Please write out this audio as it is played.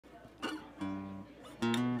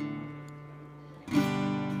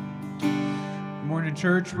to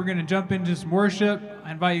church. We're going to jump into some worship.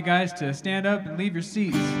 I invite you guys to stand up and leave your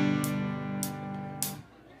seats.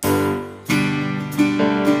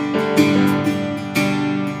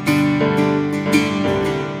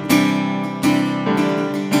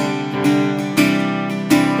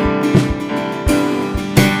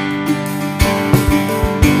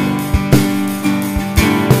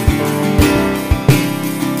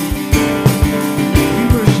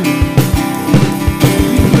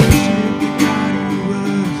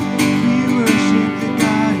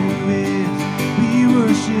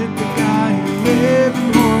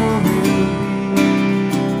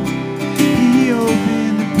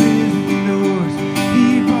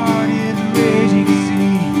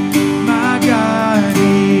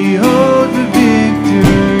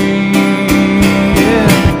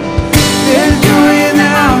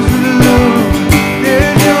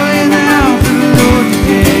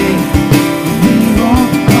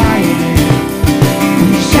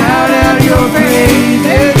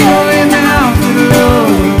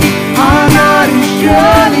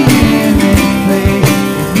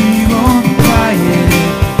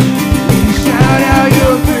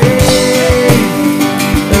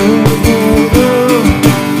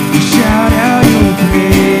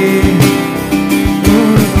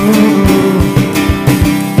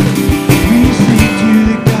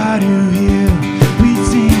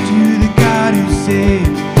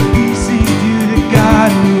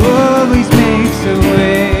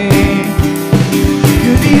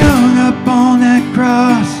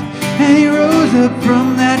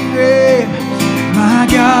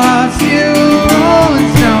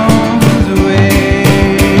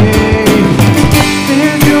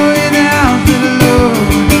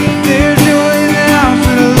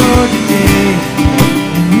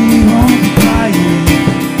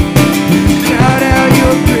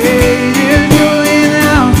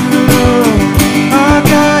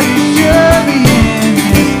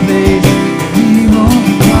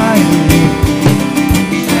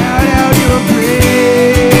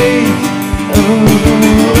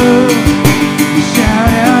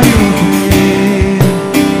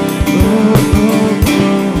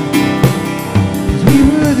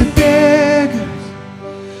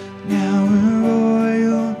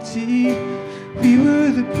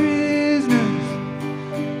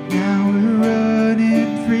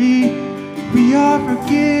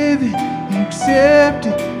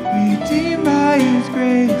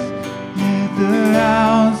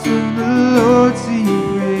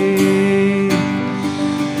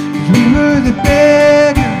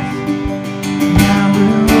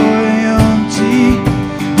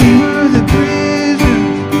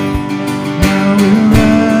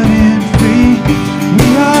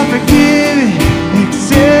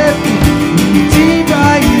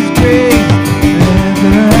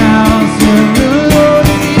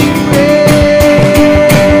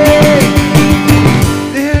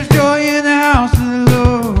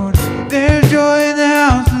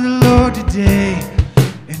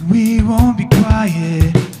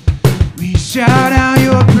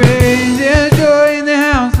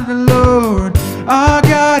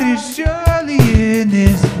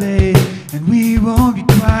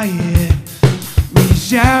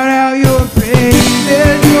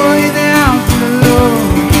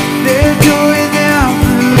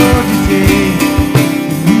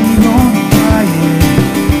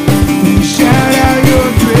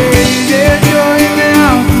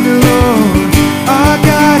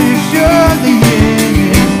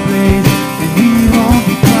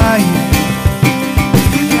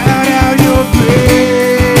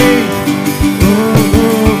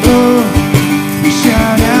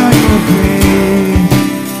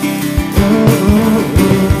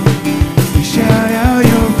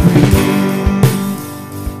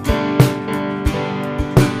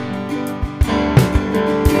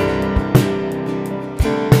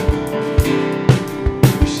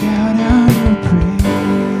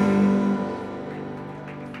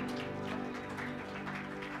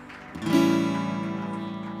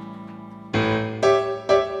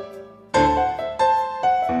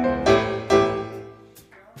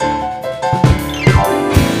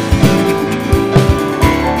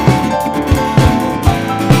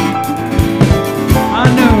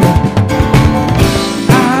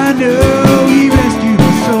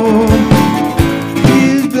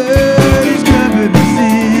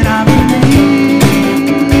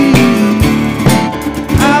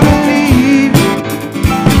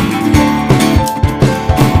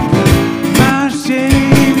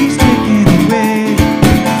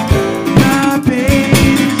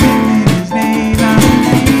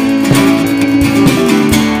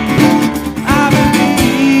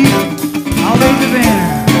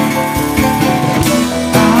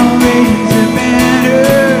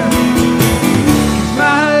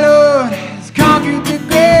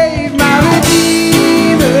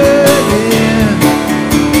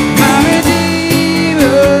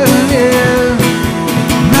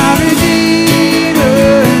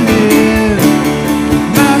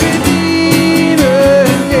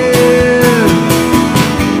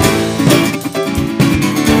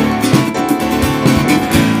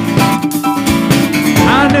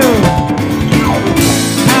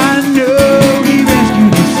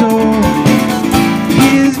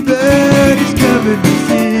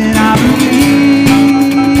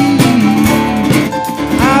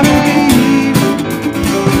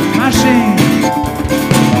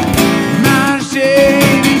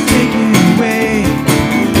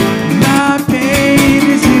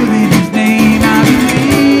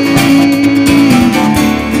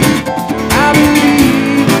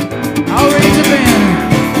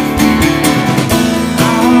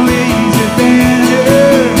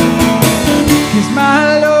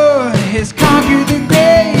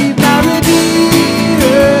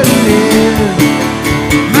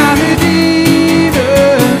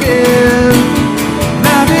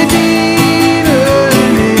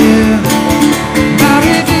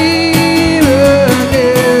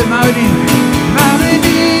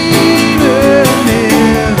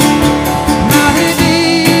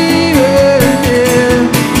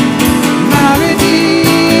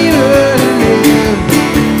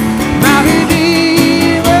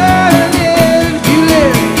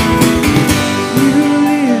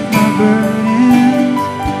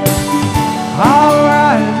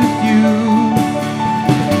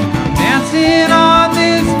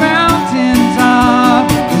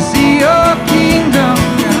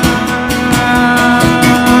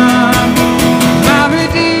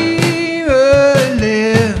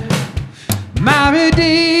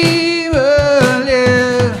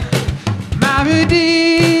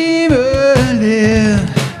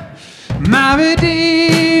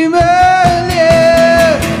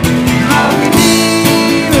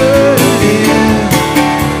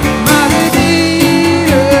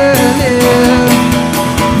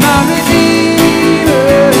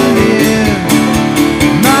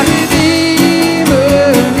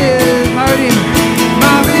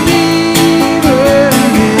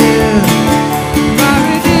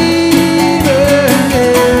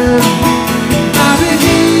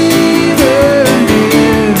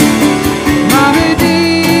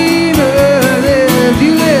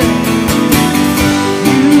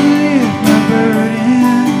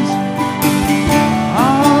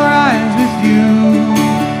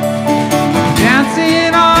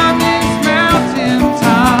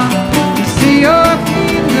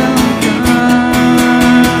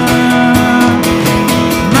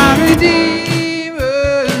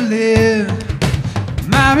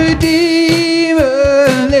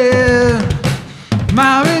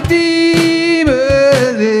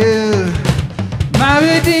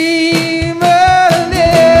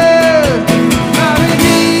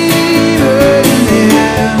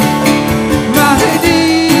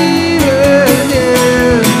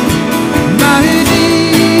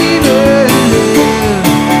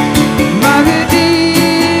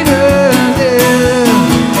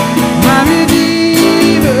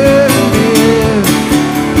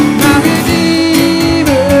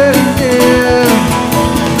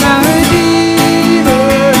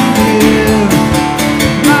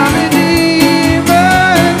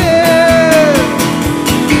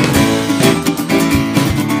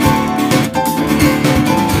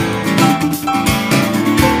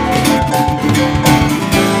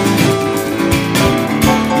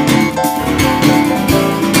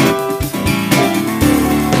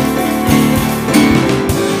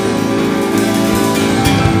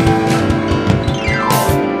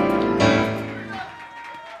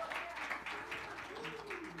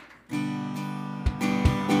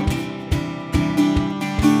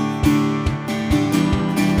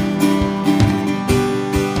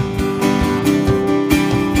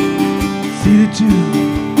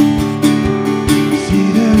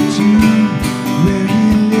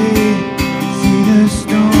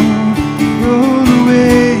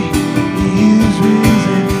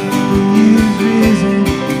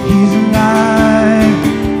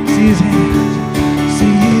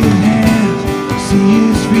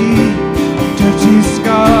 touch his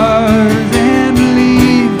scars and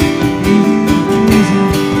believe he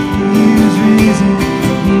is risen,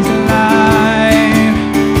 he's alive.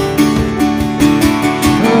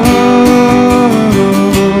 Oh,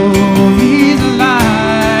 he's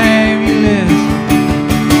alive, he lives.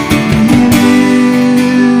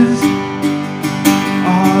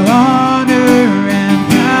 All honor and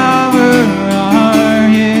power are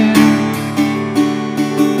his.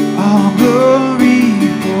 All glory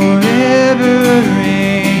forever,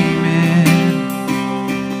 amen.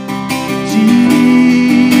 Jesus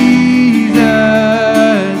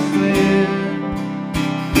lives.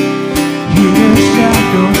 Hear the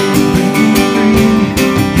shackles breaking free.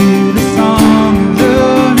 Hear the song of the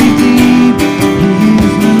redeemed. He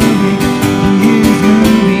is moving,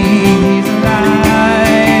 he's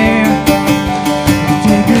alive.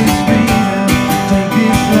 Take this freedom, take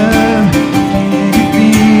this love. Can you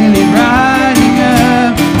feel it rising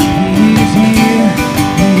up? He's here,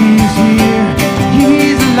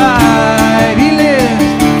 he's alive, he lives.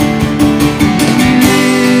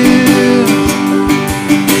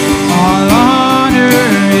 All honor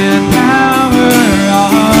and power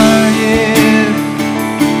are his.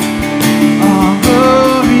 All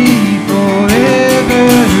glory forever,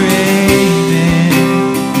 amen.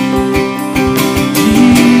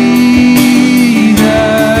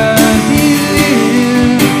 Jesus, he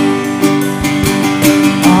lives.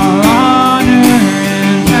 All honor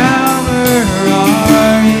and power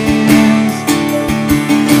are his.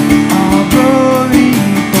 All glory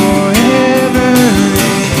forever,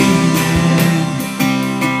 amen.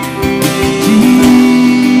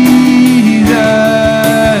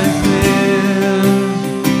 Jesus lives.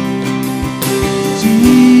 Jesus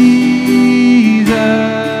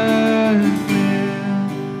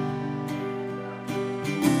lives.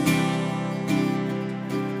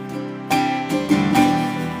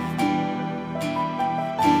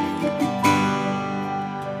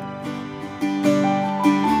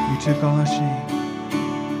 You took all our shame.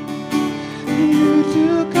 You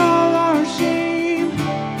took all our shame,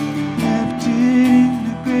 left it in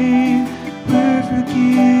the grave. We're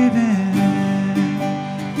forgiven.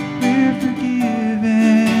 We're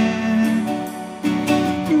forgiven.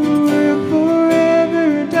 Your work forever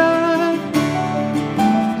done.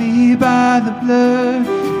 Only by the blood.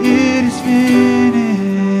 It is finished.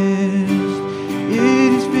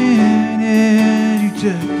 It is finished.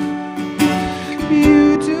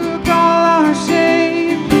 You took all our shame.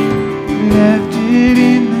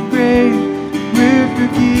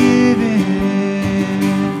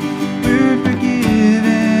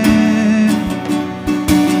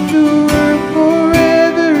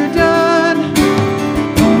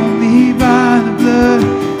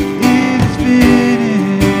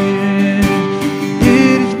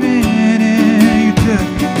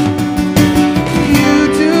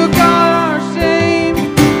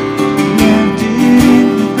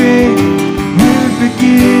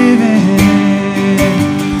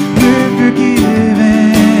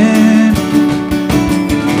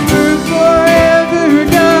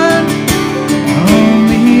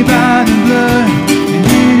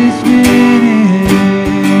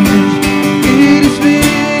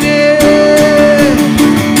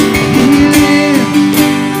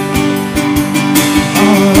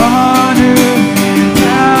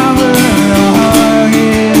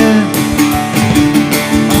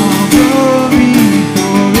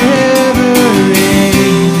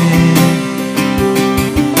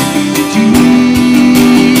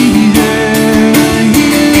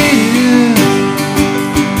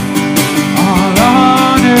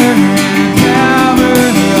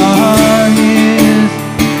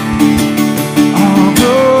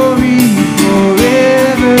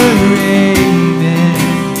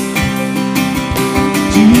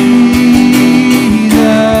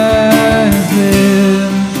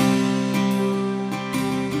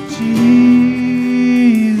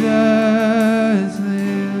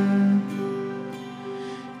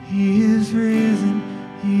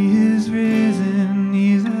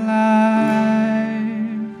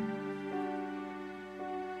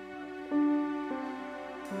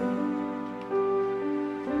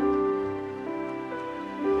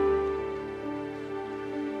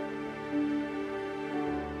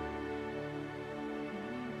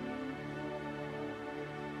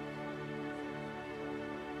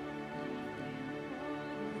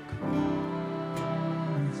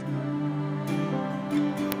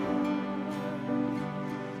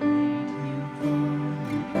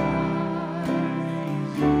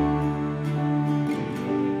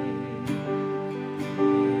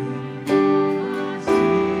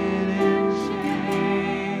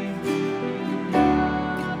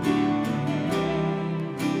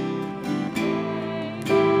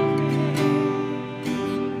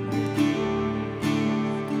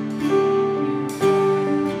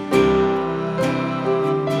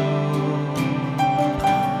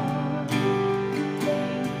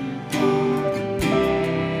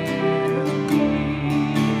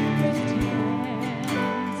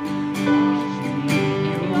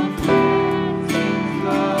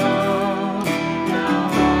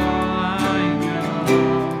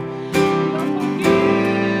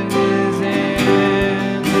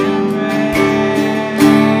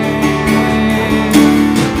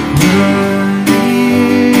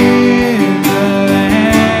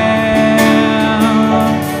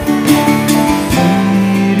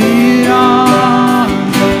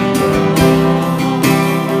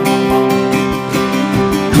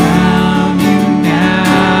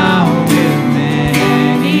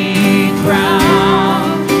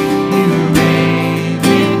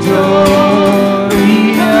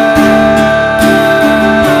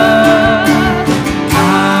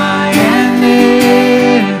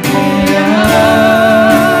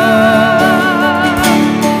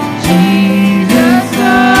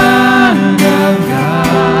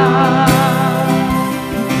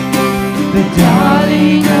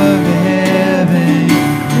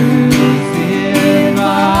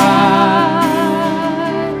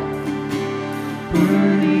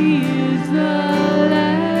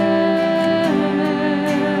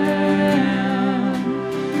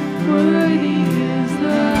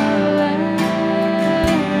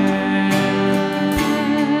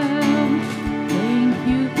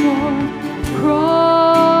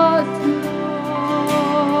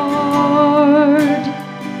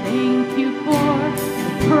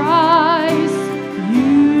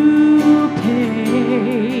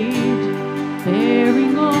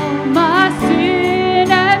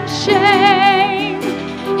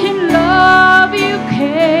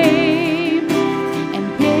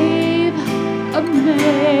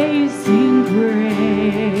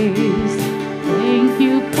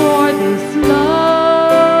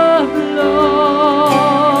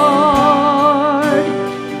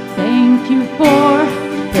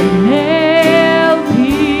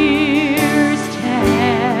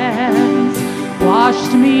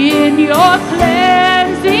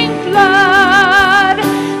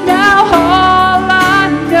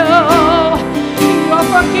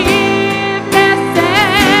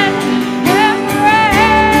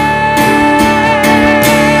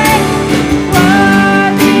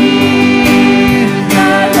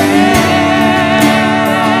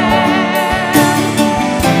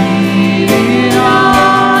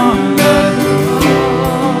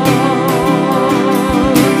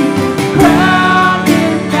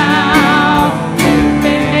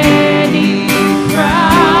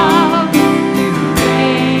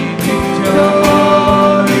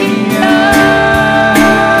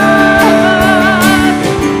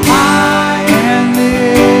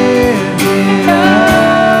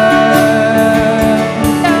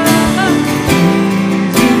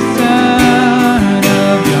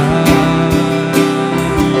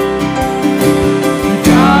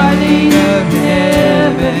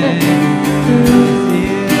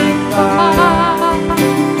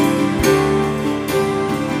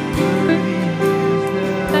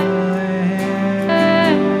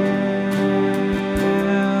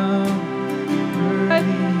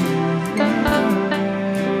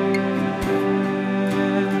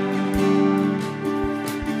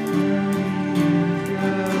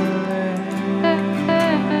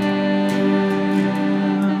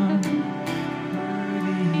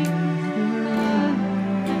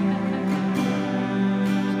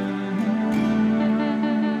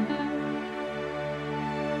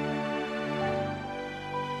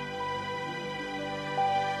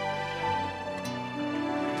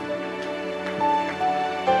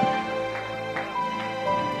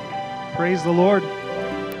 Praise the Lord.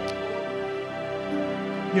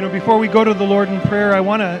 You know, before we go to the Lord in prayer, I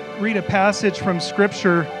want to read a passage from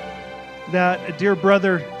Scripture that a dear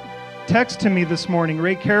brother texted to me this morning,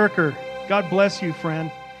 Ray Carricker. God bless you,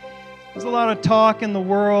 friend. There's a lot of talk in the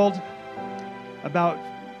world about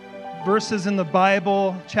verses in the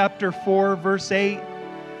Bible, chapter 4, verse 8,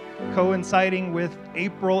 coinciding with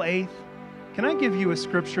April 8th. Can I give you a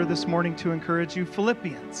scripture this morning to encourage you?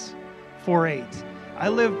 Philippians 4:8. I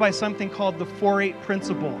live by something called the 4-8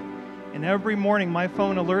 principle. And every morning my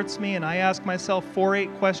phone alerts me and I ask myself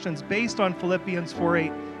 4-8 questions based on Philippians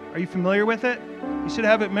 4:8. Are you familiar with it? You should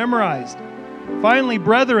have it memorized. Finally,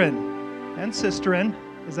 brethren and sisterin,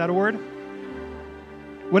 is that a word?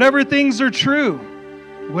 Whatever things are true,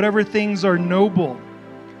 whatever things are noble,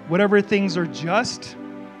 whatever things are just,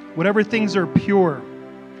 whatever things are pure,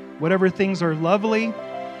 whatever things are lovely,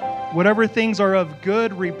 whatever things are of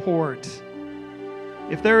good report,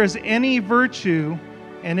 if there is any virtue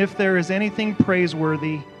and if there is anything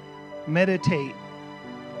praiseworthy, meditate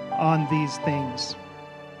on these things.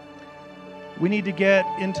 We need to get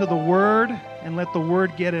into the Word and let the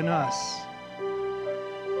Word get in us.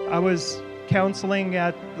 I was counseling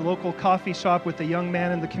at the local coffee shop with a young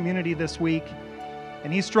man in the community this week,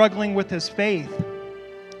 and he's struggling with his faith.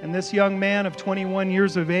 And this young man of 21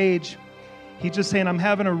 years of age, he's just saying, I'm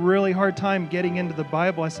having a really hard time getting into the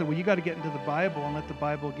Bible. I said, well, you got to get into the Bible and let the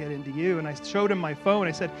Bible get into you. And I showed him my phone.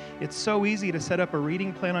 I said, it's so easy to set up a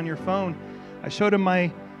reading plan on your phone. I showed him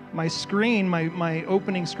my screen, my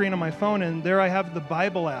opening screen on my phone, and there I have the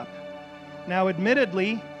Bible app. Now,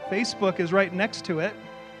 admittedly, Facebook is right next to it,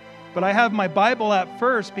 but I have my Bible app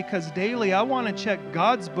first because daily I want to check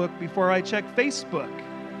God's book before I check Facebook.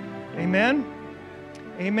 Amen?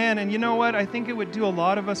 Amen. And you know what? I think it would do a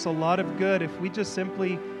lot of us a lot of good if we just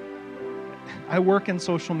simply... I work in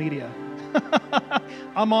social media.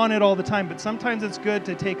 I'm on it all the time, but sometimes it's good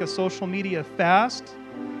to take a social media fast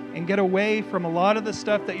and get away from a lot of the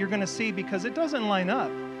stuff that you're going to see because it doesn't line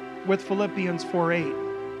up with Philippians 4:8.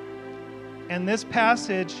 And this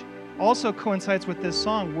passage also coincides with this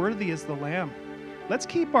song, Worthy is the Lamb. Let's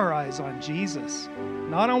keep our eyes on Jesus,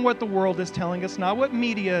 not on what the world is telling us, not what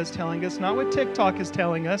media is telling us, not what TikTok is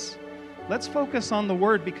telling us. Let's focus on the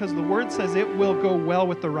Word because the Word says it will go well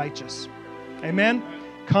with the righteous. Amen?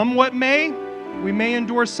 Come what may, we may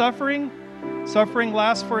endure suffering. Suffering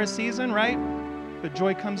lasts for a season, right? But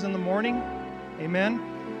joy comes in the morning. Amen?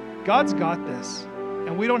 God's got this.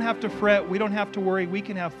 And we don't have to fret. We don't have to worry. We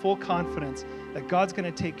can have full confidence that God's going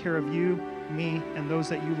to take care of you, me, and those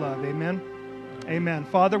that you love. Amen? Amen.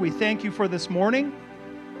 Father, we thank you for this morning.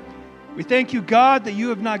 We thank you, God, that you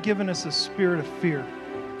have not given us a spirit of fear,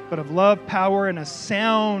 but of love, power, and a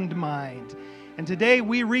sound mind. And today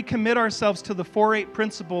we recommit ourselves to the 4:8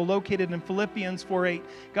 principle located in Philippians 4:8.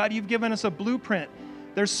 God, you've given us a blueprint.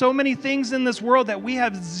 There's so many things in this world that we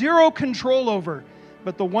have zero control over.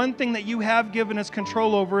 But the one thing that you have given us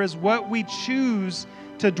control over is what we choose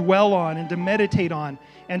to dwell on and to meditate on.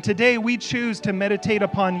 And today we choose to meditate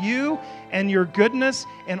upon you and your goodness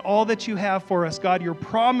and all that you have for us. God, your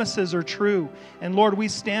promises are true. And Lord, we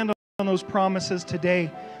stand on those promises today.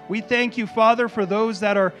 We thank you, Father, for those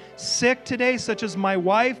that are sick today, such as my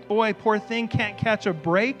wife. Boy, poor thing, can't catch a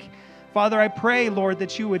break. Father, I pray, Lord,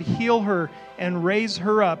 that you would heal her and raise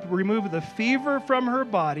her up, remove the fever from her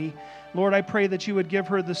body. Lord, I pray that you would give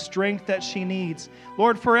her the strength that she needs.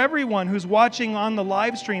 Lord, for everyone who's watching on the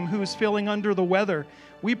live stream who is feeling under the weather,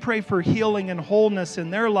 we pray for healing and wholeness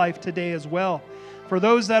in their life today as well. For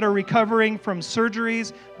those that are recovering from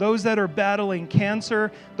surgeries, those that are battling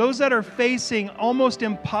cancer, those that are facing almost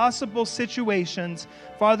impossible situations,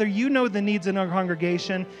 Father, you know the needs in our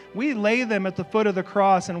congregation. We lay them at the foot of the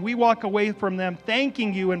cross and we walk away from them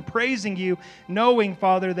thanking you and praising you, knowing,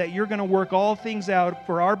 Father, that you're going to work all things out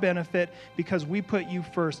for our benefit because we put you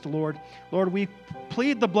first, Lord. Lord, we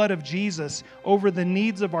plead the blood of Jesus over the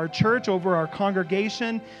needs of our church, over our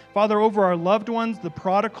congregation, Father, over our loved ones, the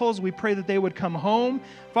prodigals. We pray that they would come home.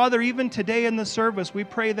 Father, even today in the service, we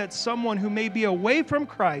pray that someone who may be away from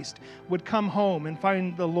Christ would come home and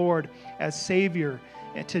find the Lord as Savior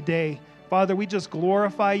today. Father, we just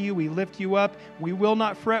glorify you. We lift you up. We will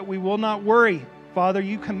not fret. We will not worry. Father,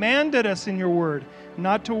 you commanded us in your word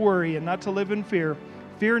not to worry and not to live in fear.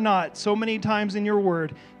 Fear not. So many times in your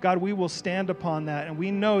word, God, we will stand upon that, and we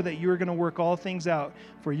know that you are going to work all things out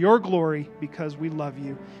for your glory because we love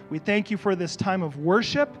you. We thank you for this time of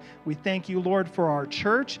worship. We thank you, Lord, for our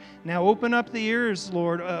church. Now open up the ears,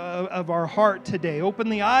 Lord, of our heart today. Open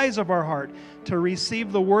the eyes of our heart to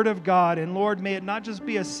receive the word of God. And Lord, may it not just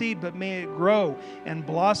be a seed, but may it grow and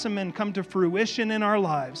blossom and come to fruition in our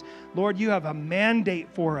lives. Lord, you have a mandate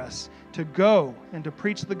for us to go and to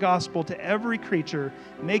preach the gospel to every creature,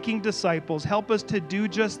 making disciples. Help us to do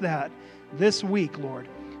just that this week, Lord.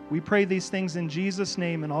 We pray these things in Jesus'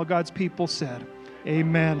 name, and all God's people said,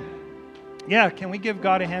 amen. Yeah, can we give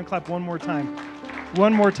God a hand clap one more time?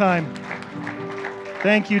 One more time.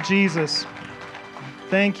 Thank you, Jesus.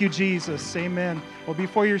 Thank you, Jesus. Amen. Well,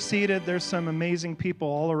 before you're seated, there's some amazing people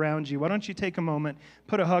all around you. Why don't you take a moment,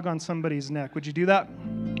 put a hug on somebody's neck? Would you do that?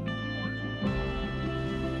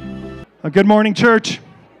 Good morning, church.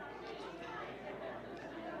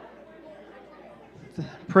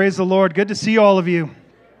 Praise the Lord. Good to see all of you.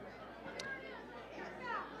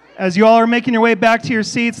 As you all are making your way back to your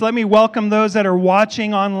seats, let me welcome those that are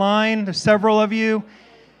watching online. There's several of you.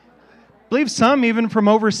 I believe some even from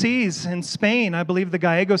overseas in Spain. I believe the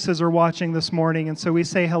Gallegoses are watching this morning, and so we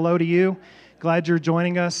say hello to you. Glad you're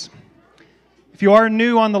joining us. If you are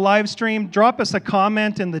new on the live stream, drop us a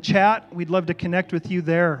comment in the chat. We'd love to connect with you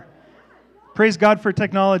there. Praise God for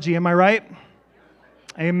technology, am I right?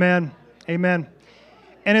 Amen. Amen.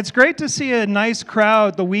 And it's great to see a nice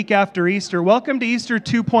crowd the week after Easter. Welcome to Easter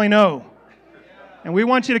 2.0. And we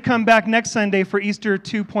want you to come back next Sunday for Easter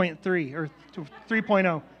 2.3 or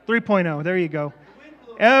 3.0. 3.0, there you go.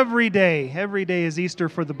 Every day is Easter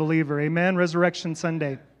for the believer. Amen. Resurrection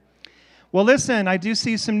Sunday. Well, listen, I do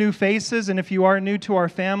see some new faces, and if you are new to our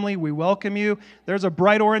family, we welcome you. There's a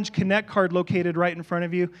bright orange Connect card located right in front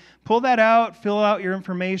of you. Pull that out, fill out your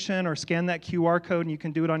information, or scan that QR code, and you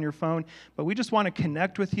can do it on your phone. But we just want to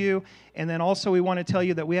connect with you, and then also we want to tell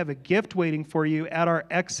you that we have a gift waiting for you at our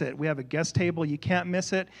exit. We have a guest table. You can't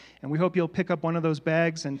miss it, and we hope you'll pick up one of those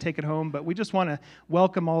bags and take it home. But we just want to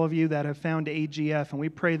welcome all of you that have found AGF, and we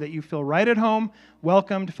pray that you feel right at home,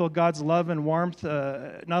 welcomed, feel God's love and warmth,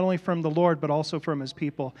 not only from the Lord, but also from His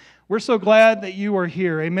people. We're so glad that you are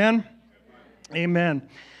here. Amen? Amen.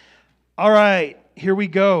 All right, here we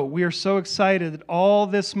go. We are so excited. All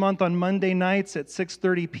this month on Monday nights at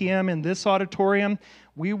 6:30 p.m. in this auditorium,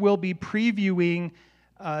 we will be previewing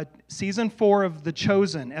Season 4 of The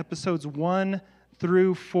Chosen, Episodes 1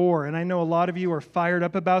 through 4. And I know a lot of you are fired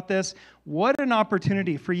up about this. What an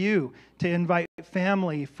opportunity for you to invite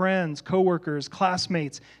family, friends, coworkers,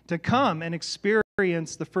 classmates to come and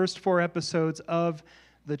experience the first 4 episodes of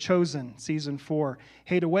The Chosen, Season 4.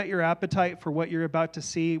 Hey, to whet your appetite for what you're about to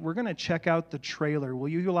see, we're going to check out the trailer. Will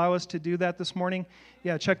you allow us to do that this morning?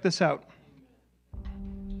 Yeah, check this out.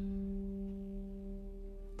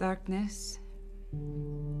 Darkness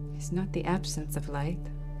is not the absence of light.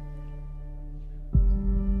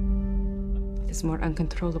 It is more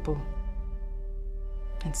uncontrollable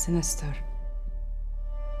and sinister.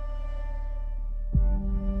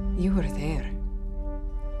 You were there,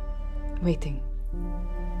 waiting.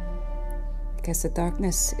 Because the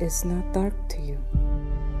darkness is not dark to you.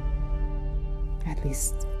 At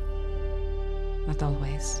least, not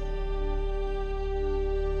always.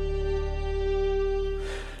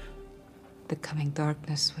 The coming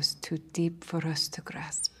darkness was too deep for us to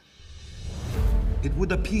grasp. It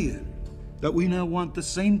would appear that we now want the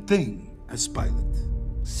same thing as Pilate.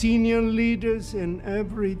 Senior leaders in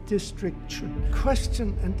every district should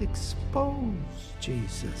question and expose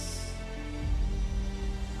Jesus.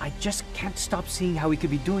 I just can't stop seeing how we could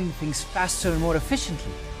be doing things faster and more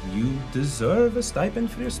efficiently. You deserve a stipend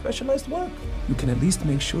for your specialized work. You can at least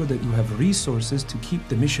make sure that you have resources to keep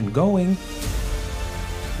the mission going.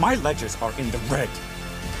 My ledgers are in the red.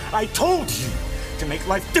 I told you to make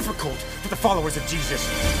life difficult for the followers of Jesus.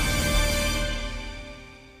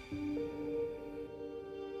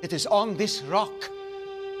 It is on this rock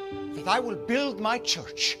that I will build my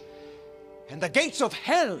church, and the gates of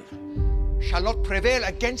hell shall not prevail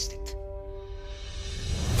against it.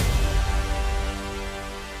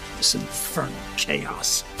 This infernal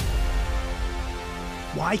chaos.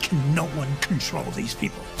 Why can no one control these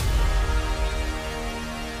people?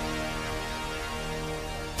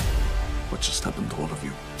 What just happened to all of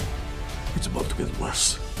you? It's about to get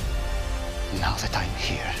worse. Now that I'm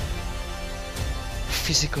here,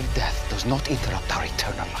 physical death does not interrupt our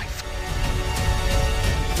eternal life.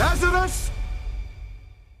 Lazarus!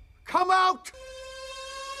 Come out!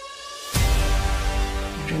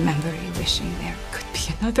 I remember you wishing there could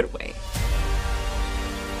be another way.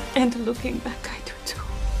 And looking back, I do too.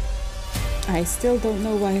 I still don't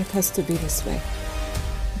know why it has to be this way.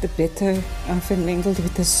 The bitter often mingled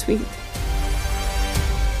with the sweet.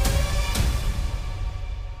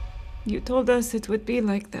 You told us it would be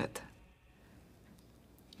like that.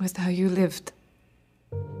 Was how you lived.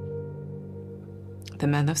 The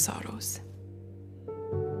man of sorrows.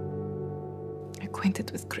 Acquainted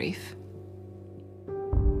with grief.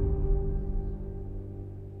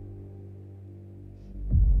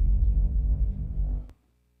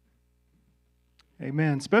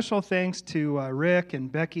 Amen. Special thanks to Rick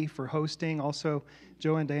and Becky for hosting. Also,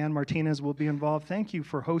 Joe and Diane Martinez will be involved. Thank you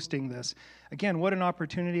for hosting this. Again, what an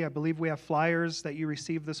opportunity. I believe we have flyers that you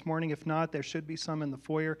received this morning. If not, there should be some in the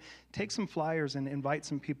foyer. Take some flyers and invite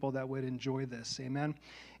some people that would enjoy this. Amen.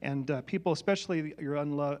 And people, especially your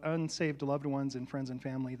unsaved loved ones and friends and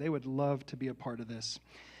family, they would love to be a part of this.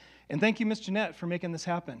 And thank you, Miss Jeanette, for making this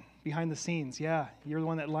happen behind the scenes. Yeah, you're the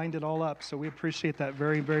one that lined it all up, so we appreciate that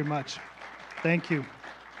very, very much. Thank you.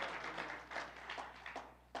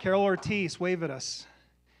 Carol Ortiz, wave at us.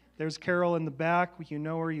 There's Carol in the back. You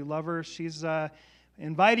know her, you love her. She's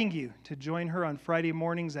inviting you to join her on Friday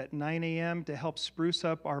mornings at 9 a.m. to help spruce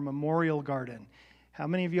up our memorial garden. How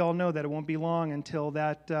many of you all know that it won't be long until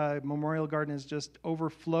that memorial garden is just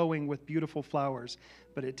overflowing with beautiful flowers?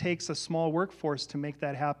 But it takes a small workforce to make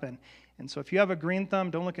that happen. And so if you have a green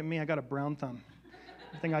thumb, don't look at me, I got a brown thumb.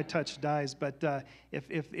 Everything I touch dies. But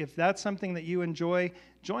if that's something that you enjoy,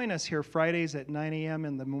 join us here Fridays at 9 a.m.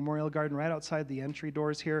 in the Memorial Garden right outside the entry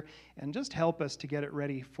doors here, and just help us to get it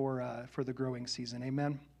ready for the growing season.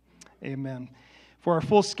 Amen? Amen. For our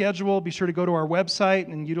full schedule, be sure to go to our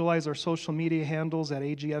website and utilize our social media handles at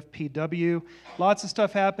agfpw. Lots of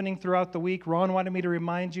stuff happening throughout the week. Ron wanted me to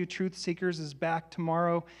remind you, Truth Seekers is back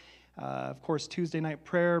tomorrow. Of course, Tuesday night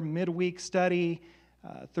prayer, midweek study,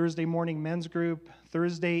 Thursday morning men's group,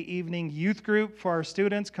 Thursday evening youth group for our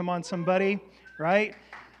students. Come on, somebody, right?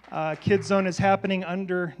 Kids Zone is happening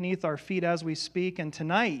underneath our feet as we speak. And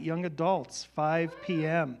tonight, young adults, 5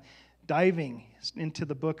 p.m., diving into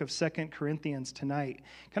the book of 2 Corinthians tonight.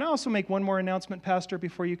 Can I also make one more announcement, Pastor,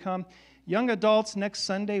 before you come? Young adults, next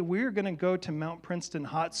Sunday, we're going to go to Mount Princeton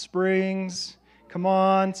Hot Springs. Come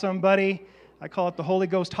on, somebody. I call it the Holy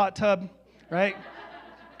Ghost hot tub, right?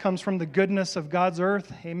 Comes from the goodness of God's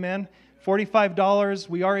earth. Amen. $45.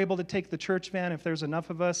 We are able to take the church van if there's enough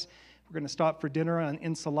of us. We're going to stop for dinner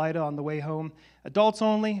in Salida on the way home. Adults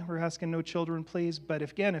only. We're asking no children, please. But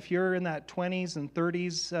if you're in that 20s and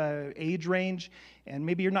 30s age range, and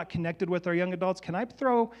maybe you're not connected with our young adults, can I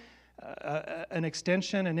throw an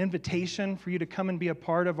extension, an invitation for you to come and be a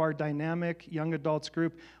part of our dynamic young adults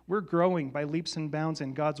group? We're growing by leaps and bounds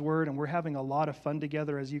in God's Word, and we're having a lot of fun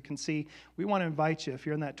together, as you can see. We want to invite you, if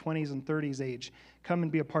you're in that 20s and 30s age, come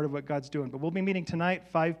and be a part of what God's doing. But we'll be meeting tonight,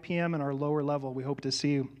 5 p.m. in our lower level. We hope to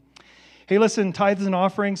see you. Hey, listen, tithes and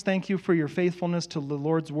offerings, thank you for your faithfulness to the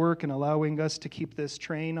Lord's work and allowing us to keep this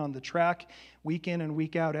train on the track week in and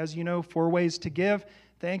week out. As you know, 4 ways to give.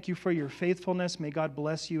 Thank you for your faithfulness. May God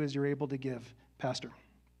bless you as you're able to give. Pastor.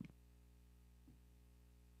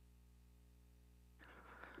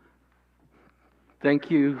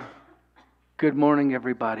 Thank you. Good morning,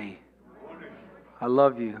 everybody. Good morning. I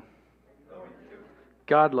love you. Love you too.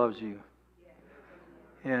 God loves you.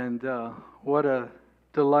 And what a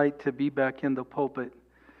delight to be back in the pulpit.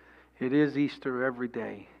 It is Easter every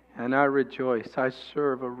day, and I rejoice. I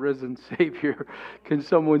serve a risen Savior. Can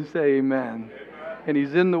someone say amen? And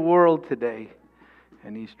He's in the world today,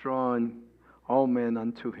 and He's drawing all men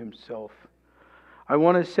unto Himself. I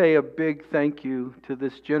want to say a big thank you to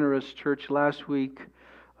this generous church. Last week,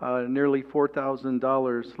 nearly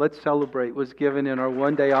 $4,000, let's celebrate, was given in our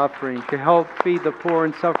one-day offering to help feed the poor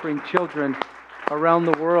and suffering children around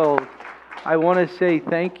the world. I want to say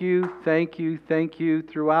thank you, thank you, thank you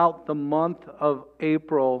throughout the month of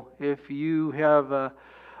April. If you have a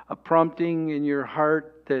prompting in your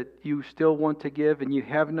heart that you still want to give and you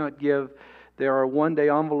have not give, there are one-day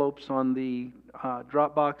envelopes on the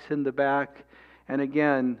drop box in the back. And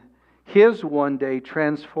again, His one day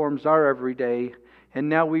transforms our everyday. And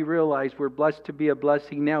now we realize we're blessed to be a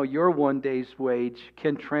blessing. Now your one day's wage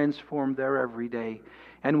can transform their everyday.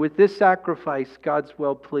 And with this sacrifice, God's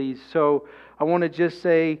well pleased. So I want to just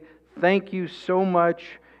say thank you so much.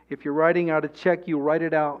 If you're writing out a check, you write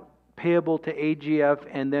it out payable to AGF,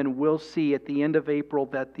 and then we'll see at the end of April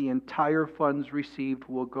that the entire funds received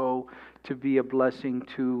will go to be a blessing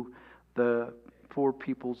to the poor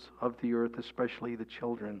peoples of the earth, especially the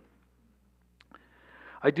children.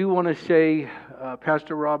 I do want to say,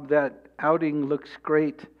 Pastor Rob, that outing looks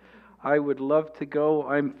great. I would love to go.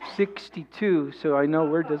 I'm 62, so I know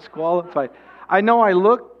we're disqualified. I know I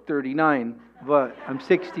look 39, but I'm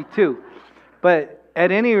 62. But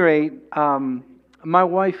at any rate, My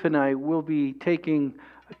wife and I will be taking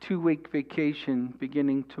a 2-week vacation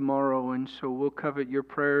beginning tomorrow, and so we'll covet your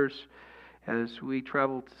prayers as we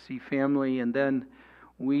travel to see family, and then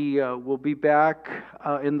we will be back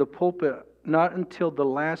in the pulpit not until the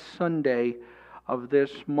last Sunday of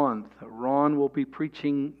this month. Ron will be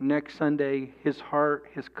preaching next Sunday. His heart,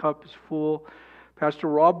 his cup is full. Pastor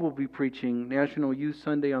Rob will be preaching National Youth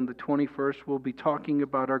Sunday on the 21st. We'll be talking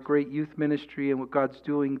about our great youth ministry and what God's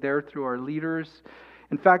doing there through our leaders.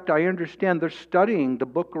 In fact, I understand they're studying the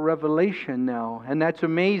book of Revelation now, and that's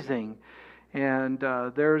amazing. And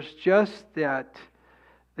there's just that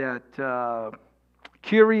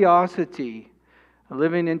curiosity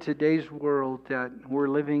living in today's world that we're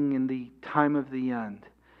living in the time of the end.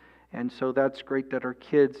 And so that's great that our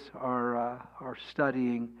kids are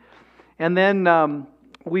studying. And then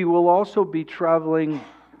we will also be traveling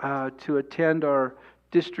to attend our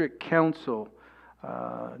district council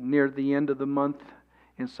near the end of the month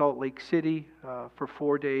in Salt Lake City for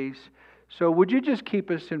 4 days. So would you just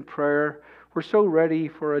keep us in prayer? We're so ready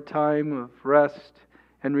for a time of rest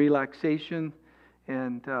and relaxation.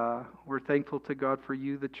 And we're thankful to God for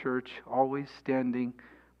you, the church, always standing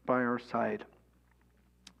by our side.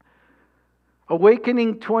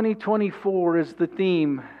 Awakening 2024 is the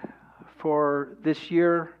theme for this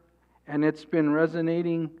year, and it's been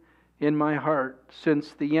resonating in my heart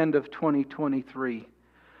since the end of 2023.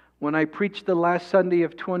 When I preached the last Sunday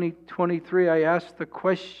of 2023, I asked the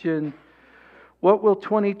question, what will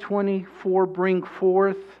 2024 bring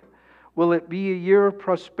forth? Will it be a year of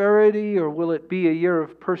prosperity, or will it be a year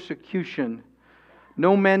of persecution?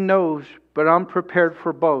 No man knows, but I'm prepared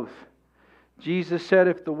for both. Jesus said,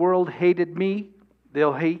 if the world hated me,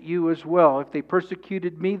 they'll hate you as well. If they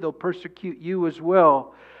persecuted me, they'll persecute you as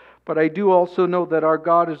well. But I do also know that our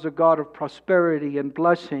God is a God of prosperity and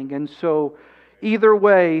blessing. And so either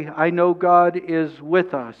way, I know God is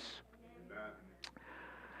with us.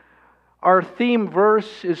 Our theme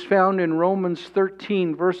verse is found in Romans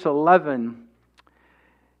 13, verse 11.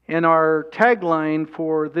 And our tagline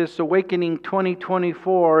for this Awakening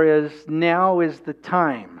 2024 is, now is the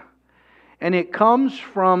time. And it comes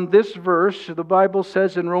from this verse. The Bible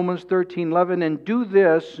says in Romans 13:11, and do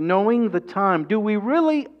this, knowing the time. Do we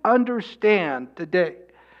really understand today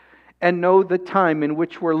and know the time in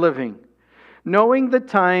which we're living? Knowing the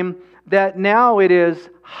time that now it is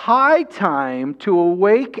high time to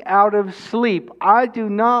awake out of sleep. I do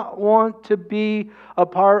not want to be a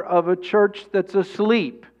part of a church that's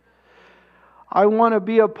asleep. I want to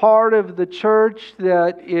be a part of the church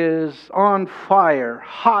that is on fire,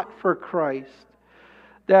 hot for Christ,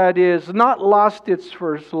 that is not lost its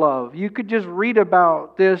first love. You could just read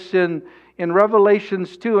about this in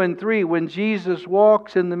Revelations 2 and 3 when Jesus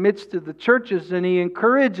walks in the midst of the churches and He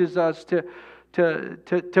encourages us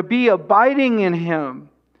to be abiding in Him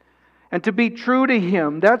and to be true to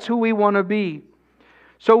Him. That's who we want to be.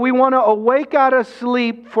 So we want to awake out of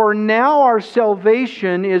sleep, for now our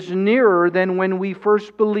salvation is nearer than when we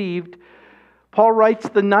first believed. Paul writes,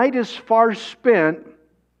 the night is far spent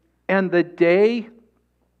and the day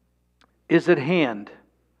is at hand.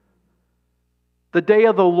 The day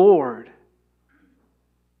of the Lord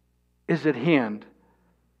is at hand.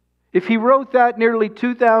 If he wrote that nearly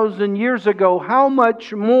 2,000 years ago, how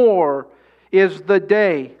much more is the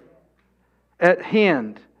day at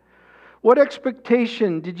hand? What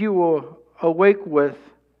expectation did you awake with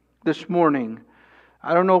this morning?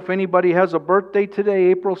 I don't know if anybody has a birthday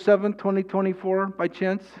today, April 7th, 2024, by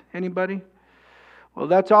chance. Anybody? Well,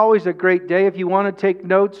 that's always a great day. If you want to take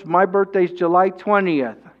notes, my birthday's July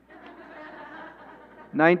 20th,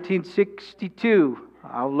 1962.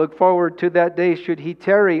 I'll look forward to that day should he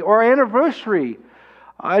tarry. Or anniversary.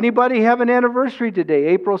 Anybody have an anniversary today,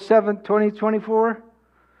 April 7th, 2024?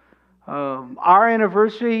 Our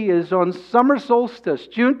anniversary is on summer solstice,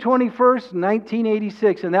 June 21st,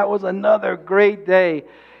 1986, and that was another great day.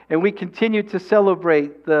 And we continue to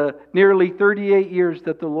celebrate the nearly 38 years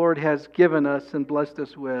that the Lord has given us and blessed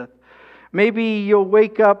us with. Maybe you'll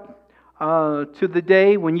wake up to the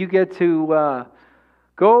day when you get to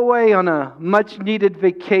go away on a much-needed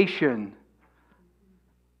vacation.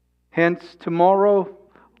 Hence, tomorrow,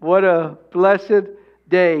 what a blessed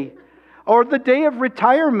day. Or the day of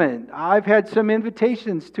retirement. I've had some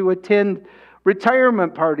invitations to attend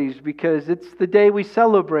retirement parties because it's the day we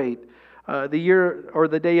celebrate the year or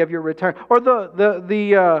the day of your retirement. Or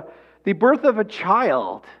the birth of a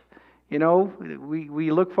child. You know,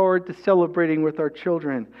 we look forward to celebrating with our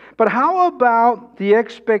children. But how about the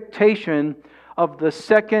expectation of the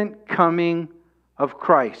second coming of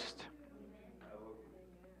Christ?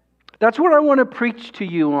 That's what I want to preach to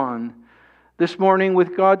you on this morning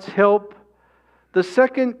with God's help. the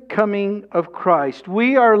second coming of Christ.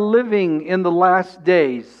 We are living in the last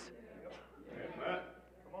days.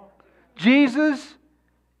 Jesus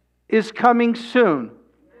is coming soon.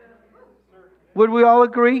 Would we all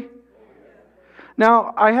agree?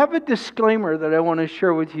 Now, I have a disclaimer that I want to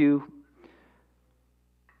share with you.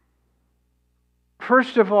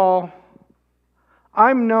 First of all,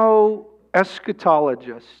 I'm no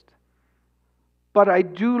eschatologist, but I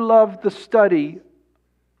do love the study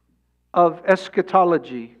of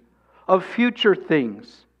eschatology, of future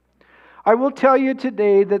things. I will tell you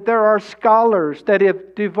today that there are scholars that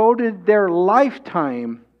have devoted their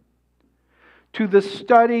lifetime to the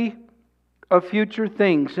study of future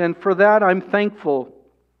things. And for that, I'm thankful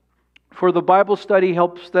for the Bible study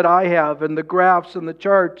helps that I have and the graphs and the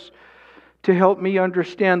charts to help me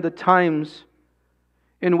understand the times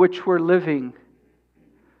in which we're living.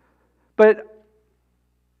 But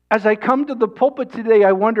as I come to the pulpit today,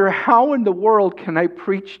 I wonder how in the world can I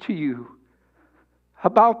preach to you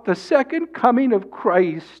about the second coming of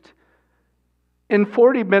Christ in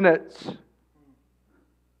 40 minutes.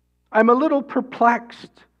 I'm a little perplexed,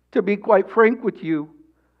 to be quite frank with you.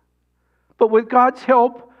 But with God's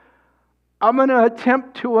help, I'm going to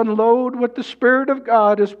attempt to unload what the Spirit of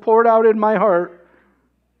God has poured out in my heart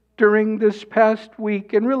during this past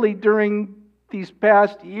week and really during these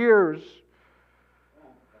past years.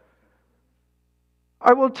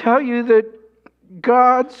 I will tell you that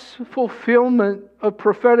God's fulfillment of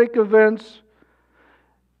prophetic events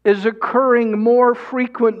is occurring more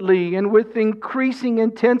frequently and with increasing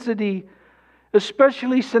intensity,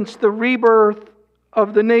 especially since the rebirth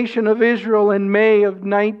of the nation of Israel in May of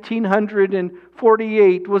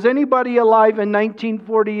 1948. Was anybody alive in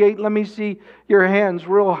 1948? Let me see your hands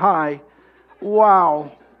real high.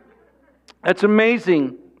 Wow. That's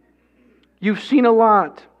amazing. You've seen a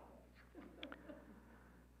lot.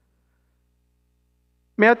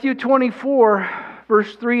 Matthew 24,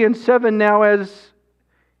 verse 3 and 7. Now, as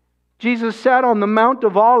Jesus sat on the Mount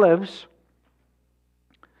of Olives,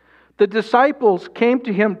 the disciples came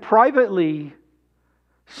to him privately,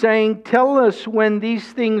 saying, "Tell us when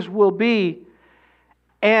these things will be,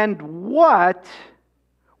 and what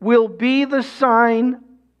will be the sign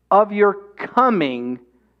of your coming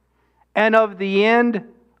and of the end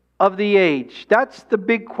of the age?" That's the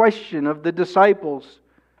big question of the disciples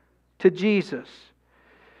to Jesus.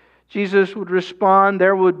 Jesus would respond,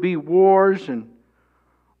 there would be wars and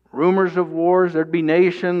rumors of wars. There'd be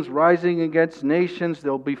nations rising against nations.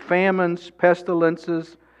 There'll be famines,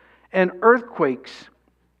 pestilences, and earthquakes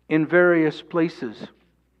in various places.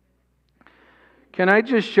 Can I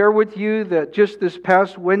just share with you that just this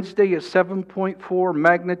past Wednesday, a 7.4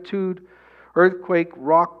 magnitude earthquake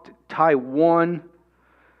rocked Taiwan,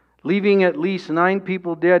 leaving at least 9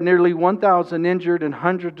 people dead, nearly 1,000 injured, and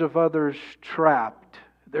hundreds of others trapped.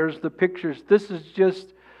 There's the pictures. This is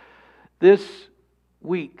just this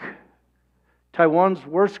week. Taiwan's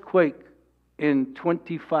worst quake in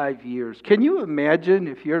 25 years. Can you imagine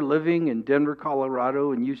if you're living in Denver,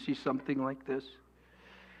 Colorado, and you see something like this?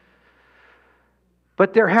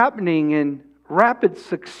 But they're happening in rapid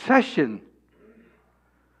succession.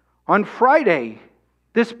 On Friday,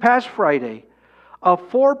 this past Friday, a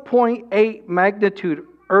 4.8 magnitude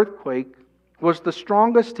earthquake was the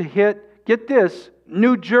strongest to hit, get this,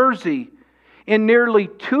 New Jersey in nearly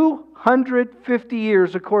 250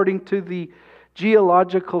 years, according to the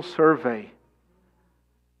Geological Survey.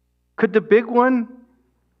 Could the big one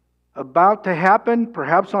about to happen,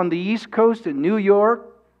 perhaps on the East Coast in New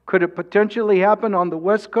York? Could it potentially happen on the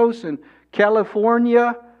West Coast in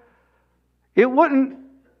California? It wouldn't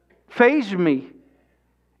faze me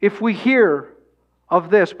if we hear of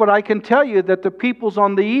this, but I can tell you that the peoples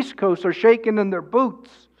on the East Coast are shaking in their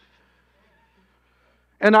boots.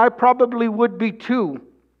 And I probably would be too.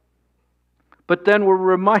 But then we're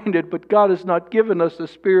reminded, but God has not given us a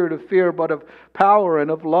spirit of fear, but of power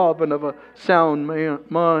and of love and of a sound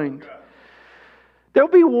mind. There'll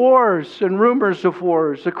be wars and rumors of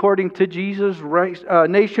wars. According to Jesus,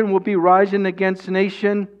 nation will be rising against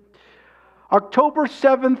nation. October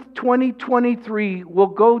 7th, 2023 will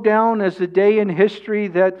go down as a day in history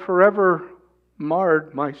that forever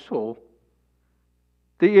marred my soul.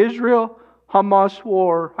 The Israel-Hamas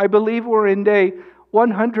war. I believe we're in day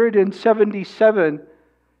 177,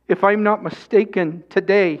 if I'm not mistaken,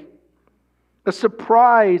 today. A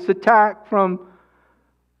surprise attack from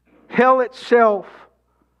hell itself,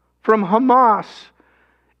 from Hamas.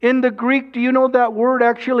 In the Greek, do you know that word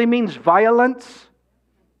actually means violence?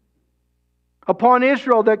 Upon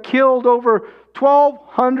Israel that killed over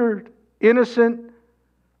 1,200 innocent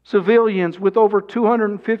civilians, with over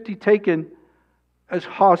 250 taken as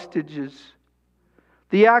hostages.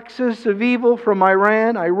 The axis of evil from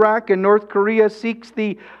Iran, Iraq, and North Korea seeks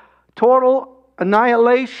the total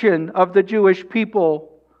annihilation of the Jewish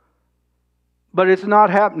people. But it's not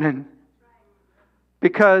happening.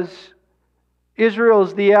 Because Israel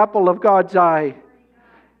is the apple of God's eye.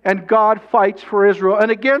 And God fights for Israel.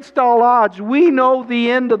 And against all odds, we know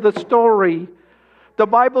the end of the story. The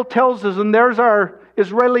Bible tells us, and there's our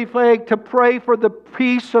Israeli flag, to pray for the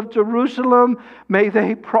peace of Jerusalem. May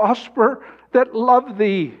they prosper that love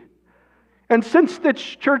thee. And since this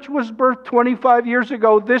church was birthed 25 years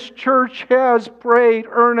ago, this church has prayed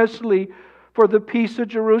earnestly for the peace of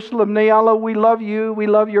Jerusalem. Nayala, we love you. We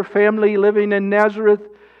love your family living in Nazareth,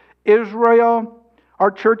 Israel,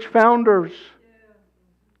 our church founders.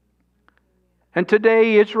 And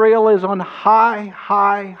today Israel is on high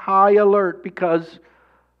alert because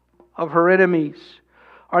of her enemies.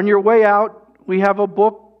 On your way out, we have a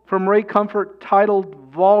book from Ray Comfort titled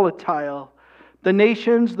Volatile. The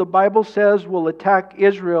nations, the Bible says, will attack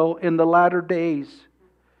Israel in the latter days.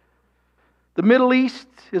 The Middle East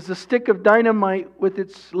is a stick of dynamite with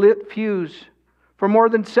its lit fuse. For more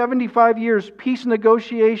than 75 years, peace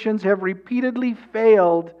negotiations have repeatedly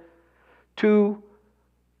failed to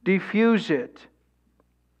defuse it.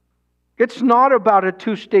 It's not about a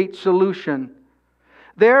two-state solution.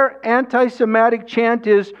 Their anti-Semitic chant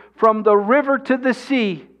is from the river to the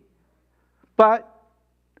sea. But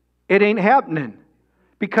it ain't happening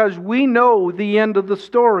because we know the end of the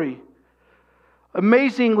story.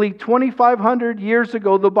 Amazingly, 2,500 years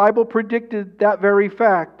ago, the Bible predicted that very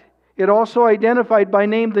fact. It also identified by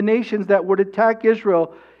name the nations that would attack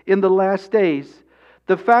Israel in the last days.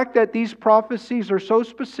 The fact that these prophecies are so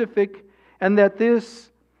specific and that this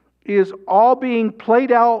is all being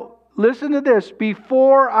played out, listen to this,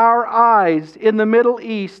 before our eyes in the Middle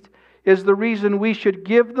East is the reason we should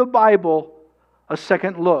give the Bible a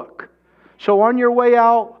second look. So on your way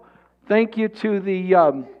out, thank you to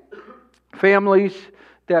the families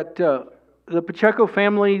that the Pacheco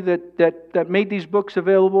family that made these books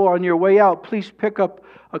available. On your way out, please pick up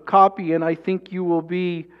a copy, and I think you will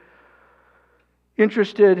be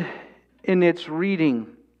interested in its reading.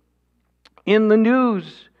 In the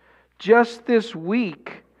news just this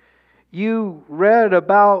week, you read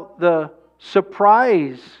about the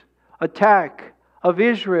surprise attack of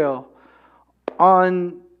Israel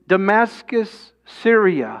on Damascus,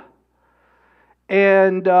 Syria.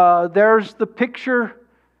 And there's the picture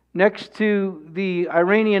next to the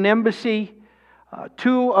Iranian embassy.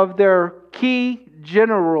 Two of their key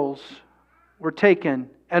generals were taken,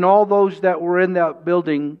 and all those that were in that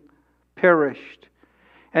building perished.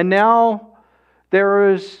 And now there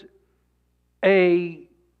is a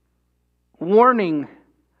warning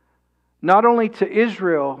not only to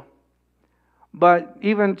Israel, but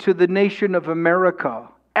even to the nation of America,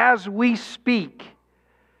 as we speak,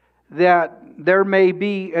 that there may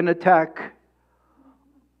be an attack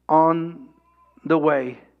on the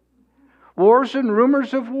way. Wars and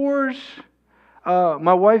rumors of wars.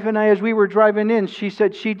 My wife and I, as we were driving in, she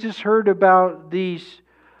said she just heard about these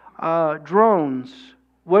drones.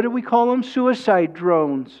 What do we call them? Suicide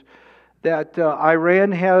drones that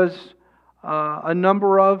Iran has a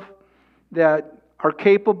number of that are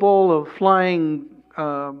capable of flying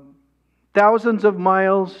thousands of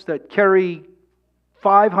miles, that carry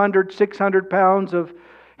 500, 600 pounds of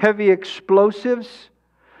heavy explosives.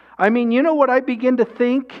 I mean, you know what I begin to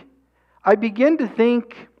think? I begin to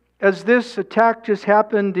think, as this attack just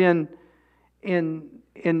happened in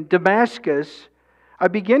Damascus, I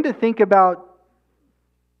begin to think about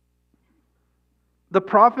the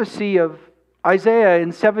prophecy of Isaiah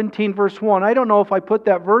in 17 verse 1. I don't know if I put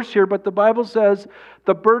that verse here, but the Bible says,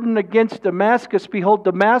 the burden against Damascus, behold,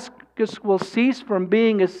 Damascus will cease from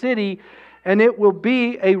being a city, and it will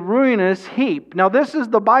be a ruinous heap. Now this is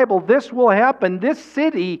the Bible. This will happen. This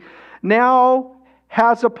city now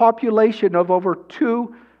has a population of over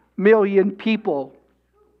 2 million people.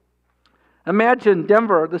 Imagine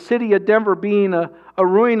Denver, the city of Denver, being a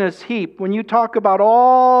ruinous heap. When you talk about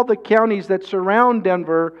all the counties that surround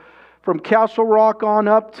Denver, from Castle Rock on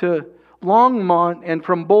up to Longmont and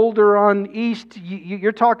from Boulder on east,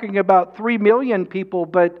 you're talking about 3 million people.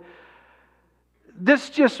 But this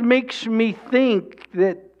just makes me think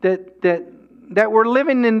that we're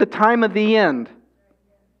living in the time of the end.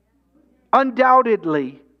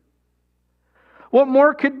 Undoubtedly. What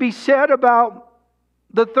more could be said about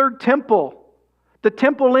the Third Temple, the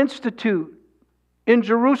Temple Institute in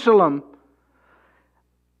Jerusalem?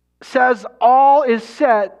 Says all is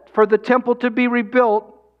set for the temple to be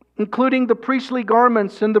rebuilt, including the priestly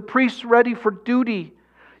garments and the priests ready for duty.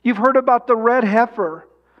 You've heard about the red heifer.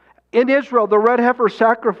 in Israel, the red heifer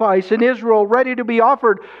sacrifice in Israel, ready to be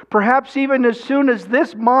offered, perhaps even as soon as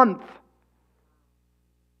this month.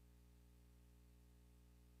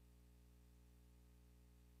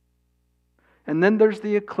 And then there's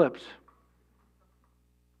the eclipse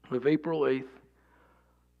of April 8th,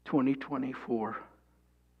 2024.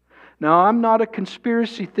 Now, I'm not a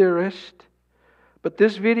conspiracy theorist, but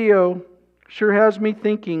this video sure has me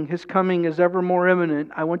thinking His coming is ever more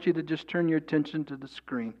imminent. I want you to just turn your attention to the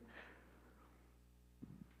screen.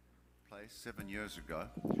 7 years ago,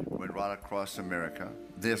 went right across America.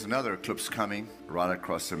 There's another eclipse coming right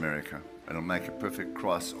across America. It'll make a perfect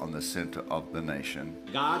cross on the center of the nation.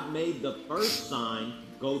 God made the first sign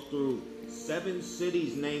go through 7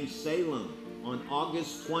 cities named Salem on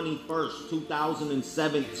August 21st,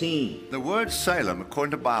 2017. The word Salem,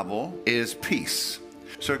 according to the Bible, is peace.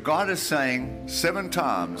 So God is saying 7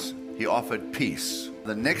 times He offered peace.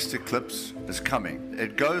 The next eclipse is coming.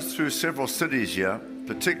 It goes through several cities here,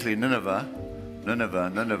 particularly Nineveh.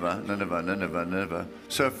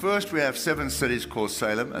 So first we have 7 cities called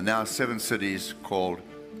Salem, and now 7 cities called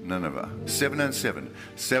Nineveh. 7 and 7.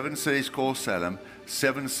 7 cities called Salem,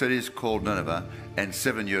 7 cities called Nineveh, and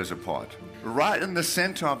 7 years apart. Right in the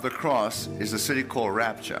center of the cross is a city called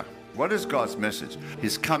Rapture. What is God's message?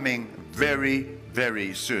 He's coming very,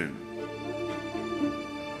 very soon.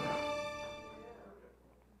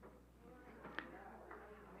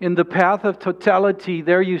 In the path of totality,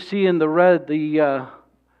 there you see in the red the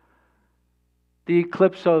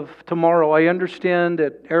eclipse of tomorrow. I understand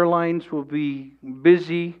that airlines will be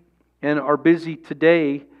busy and are busy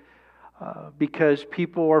today because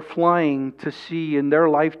people are flying to see in their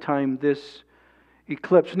lifetime this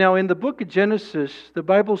eclipse. Now, in the book of Genesis, the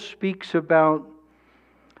Bible speaks about,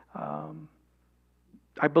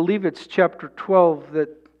 I believe it's chapter 12,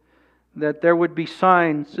 that there would be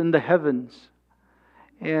signs in the heavens.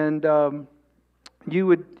 And you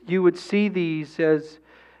would see these as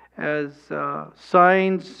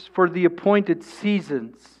signs for the appointed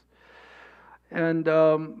seasons. And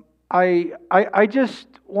I just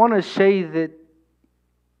want to say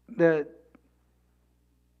that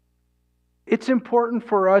it's important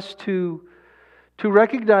for us to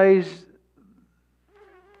recognize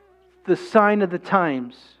the sign of the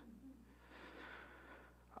times.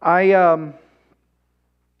 I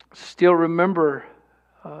still remember.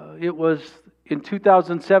 It was in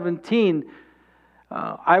 2017.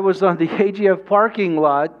 I was on the AGF parking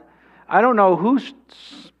lot. I don't know who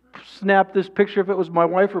snapped this picture, if it was my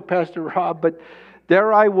wife or Pastor Rob, but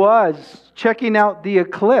there I was checking out the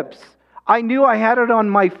eclipse. I knew I had it on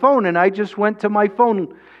my phone, and I just went to my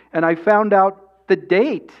phone and I found out the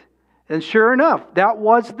date. And sure enough, that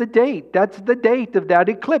was the date. That's the date of that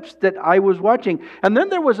eclipse that I was watching. And then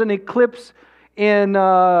there was an eclipse in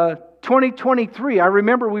 2023. I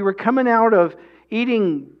remember we were coming out of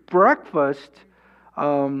eating breakfast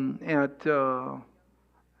at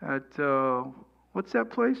what's that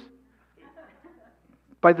place?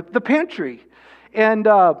 By the pantry. And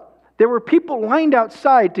there were people lined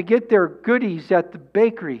outside to get their goodies at the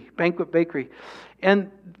banquet bakery.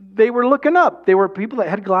 And they were looking up. There were people that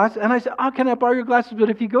had glasses. And I said, "Oh, can I borrow your glasses?" But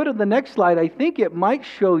if you go to the next slide, I think it might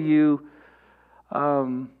show you...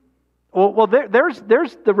 Well, there's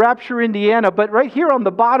the Rapture, Indiana, but right here on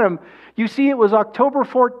the bottom, you see it was October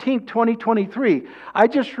 14th, 2023. I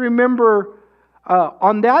just remember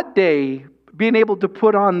on that day being able to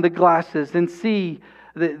put on the glasses and see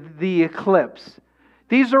the eclipse.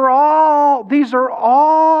 These are all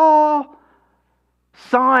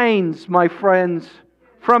signs, my friends,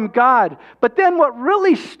 from God. But then what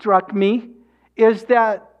really struck me is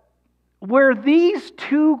that where these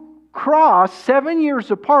two cross 7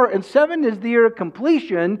 years apart, and 7 is the year of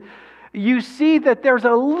completion, you see that there's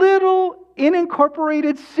a little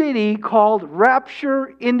unincorporated city called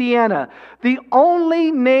Rapture, Indiana. The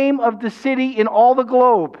only name of the city in all the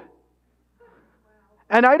globe.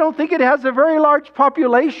 And I don't think it has a very large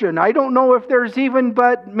population. I don't know if there's even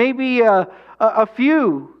but maybe a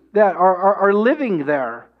few that are living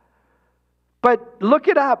there. But look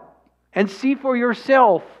it up and see for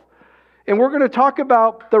yourself. And we're going to talk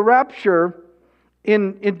about the rapture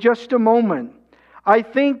in just a moment. I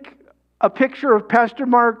think a picture of Pastor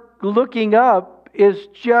Mark looking up is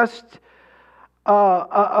just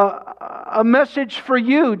a message for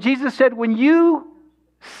you. Jesus said, when you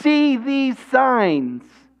see these signs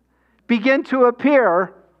begin to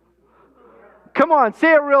appear, come on,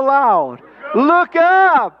 say it real loud. Look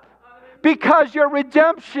up, because your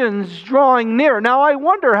redemption's drawing near. Now, I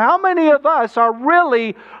wonder how many of us are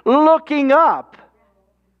really looking up.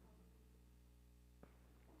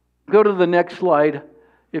 Go to the next slide,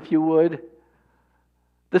 if you would.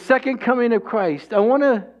 the second coming of Christ. I want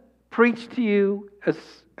to preach to you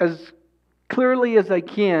as clearly as I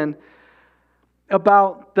can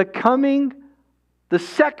about the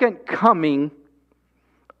second coming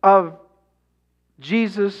of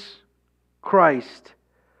Jesus Christ.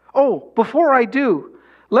 Oh, before I do,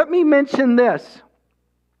 let me mention this.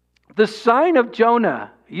 The sign of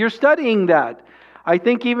Jonah. You're studying that. I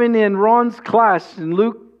think even in Ron's class in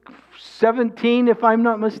Luke 17, if I'm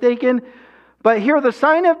not mistaken. But here the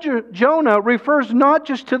sign of Jonah refers not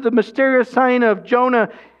just to the mysterious sign of Jonah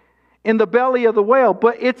in the belly of the whale,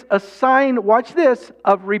 but it's a sign, watch this,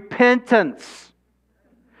 of repentance,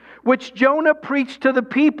 which Jonah preached to the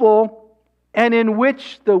people and in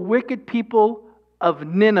which the wicked people of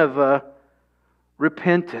Nineveh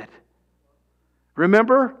repented.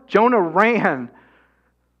 Remember, Jonah ran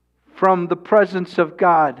from the presence of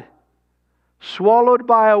God, swallowed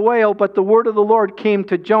by a whale, but the word of the Lord came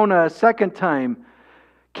to Jonah a second time.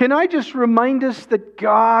 Can I just remind us that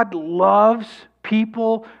God loves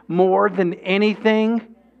people more than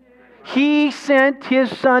anything? He sent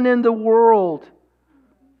His Son in the world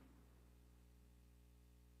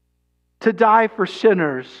to die for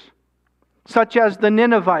sinners, such as the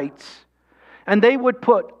Ninevites, and they would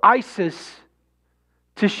put ISIS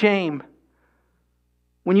to shame.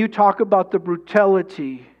 When you talk about the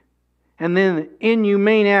brutality and then the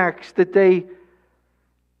inhumane acts that they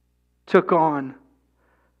took on,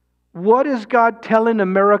 what is God telling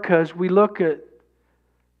America as we look at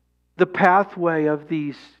the pathway of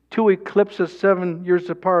these two eclipses 7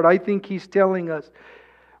 years apart? I think He's telling us,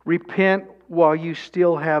 repent while you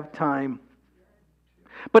still have time.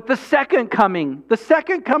 But the second coming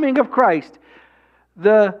of Christ,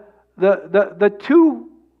 the two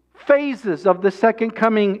phases of the second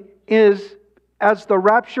coming is as the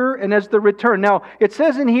rapture and as the return. Now, it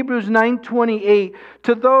says in Hebrews 9:28,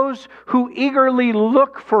 to those who eagerly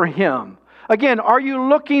look for Him. Again, are you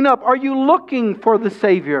looking up? Are you looking for the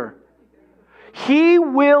Savior? He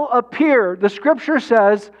will appear, the Scripture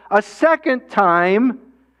says, a second time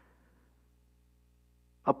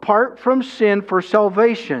apart from sin for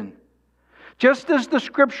salvation. Just as the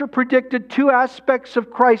Scripture predicted two aspects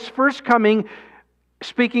of Christ's first coming,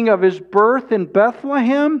 speaking of His birth in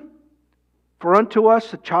Bethlehem, for unto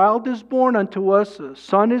us a child is born, unto us a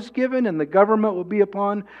son is given, and the government will be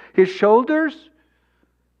upon His shoulders.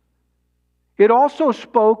 It also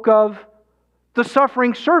spoke of the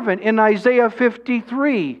suffering servant in Isaiah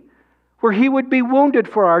 53, where He would be wounded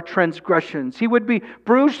for our transgressions. He would be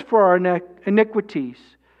bruised for our iniquities.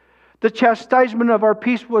 The chastisement of our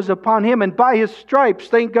peace was upon Him, and by His stripes,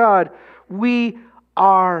 thank God, we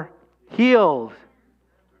are healed.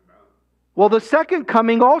 Well, the second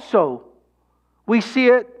coming also, we see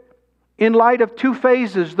it in light of two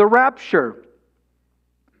phases, the rapture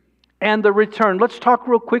and the return. Let's talk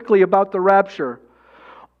real quickly about the rapture.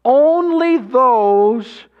 Only those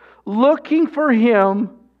looking for Him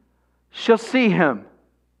shall see Him.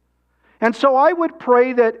 And so I would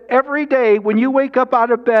pray that every day when you wake up out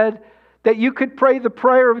of bed, that you could pray the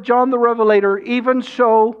prayer of John the Revelator, even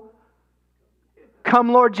so,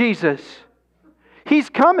 come Lord Jesus. He's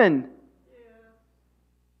coming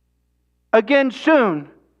again soon.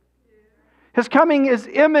 His coming is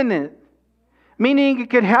imminent, meaning it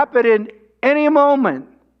could happen in any moment.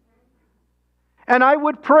 And I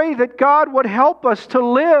would pray that God would help us to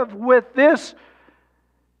live with this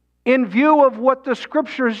in view of what the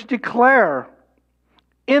Scriptures declare.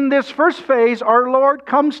 In this first phase, our Lord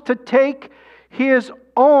comes to take His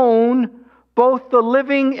own, both the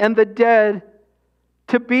living and the dead,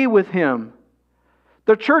 to be with Him.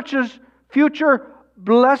 The church's future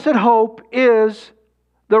blessed hope is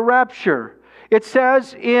the rapture. It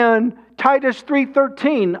says in Titus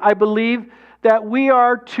 3:13, I believe, that we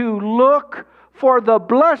are to look for the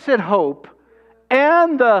blessed hope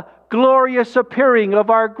and the glorious appearing of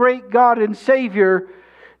our great God and Savior,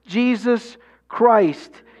 Jesus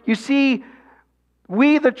Christ. You see,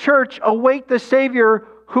 we, the church, await the Savior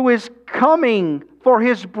who is coming for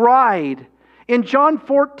His bride. In John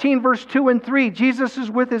 14, verse 2 and 3, Jesus is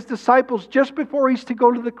with His disciples just before He's to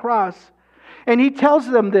go to the cross. And He tells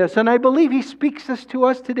them this, and I believe He speaks this to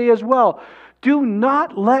us today as well. Do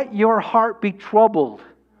not let your heart be troubled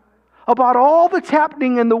about all that's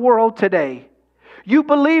happening in the world today. You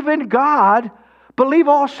believe in God, believe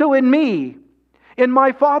also in me. In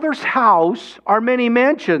my Father's house are many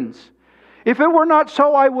mansions. If it were not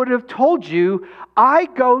so, I would have told you, I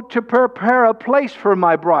go to prepare a place for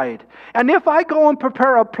my bride. And if I go and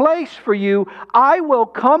prepare a place for you, I will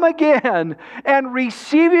come again and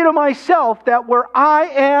receive you to myself, that where I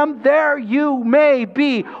am, there you may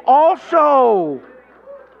be also.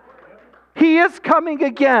 He is coming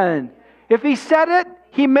again. If He said it,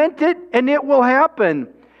 He meant it, and it will happen.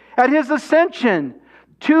 At His ascension,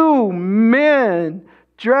 2 men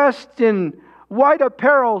dressed in white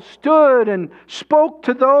apparel stood and spoke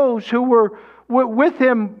to those who were with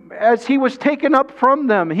Him as He was taken up from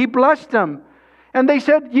them. He blessed them. And they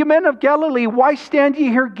said, "You men of Galilee, why stand ye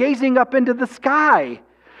here gazing up into the sky?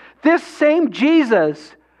 This same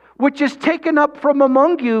Jesus, which is taken up from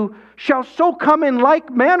among you, shall so come in like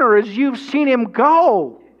manner as you've seen Him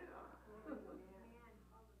go."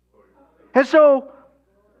 And so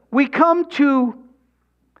we come to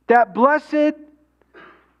that blessed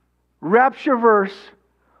rapture verse.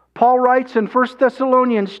 Paul writes in 1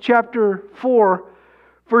 Thessalonians chapter 4,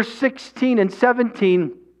 verse 16 and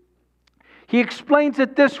 17. He explains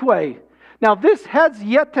it this way. Now, this has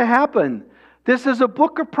yet to happen. This is a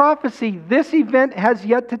book of prophecy. This event has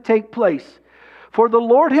yet to take place. For the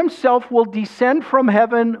Lord Himself will descend from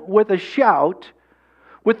heaven with a shout,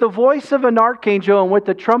 with the voice of an archangel, and with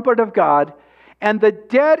the trumpet of God, and the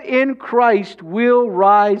dead in Christ will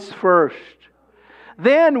rise first.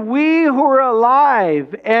 Then we who are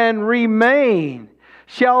alive and remain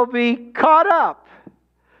shall be caught up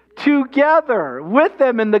together with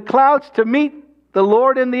them in the clouds to meet the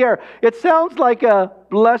Lord in the air. It sounds like a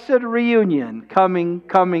blessed reunion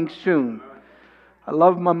coming soon. I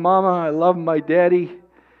love my mama. I love my daddy.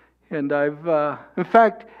 And in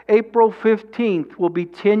fact, April 15th will be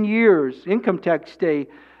 10 years, Income Tax Day,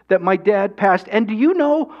 that my dad passed. And do you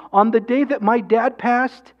know, on the day that my dad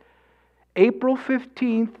passed, April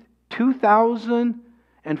 15th,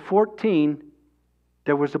 2014,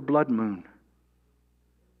 there was a blood moon.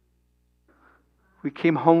 We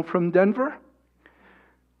came home from Denver,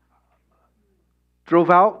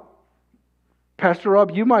 drove out. Pastor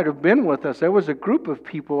Rob, you might have been with us. There was a group of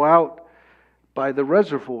people out by the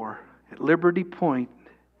reservoir at Liberty Point,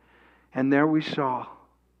 and there we saw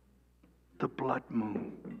the blood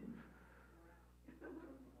moon.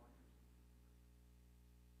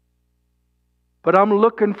 But I'm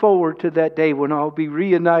looking forward to that day when I'll be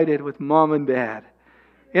reunited with Mom and Dad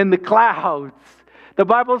in the clouds. The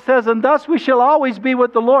Bible says, "And thus we shall always be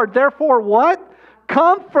with the Lord. Therefore," what?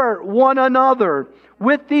 "Comfort one another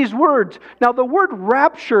with these words." Now, the word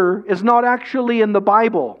rapture is not actually in the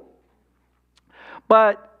Bible.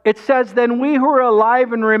 But it says, "Then we who are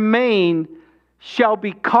alive and remain shall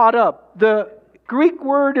be caught up." The Greek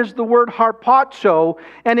word is the word harpazo,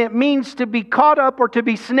 and it means to be caught up or to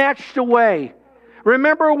be snatched away.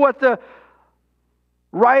 Remember what the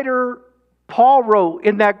writer Paul wrote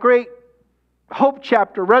in that great hope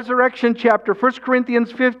chapter, resurrection chapter, 1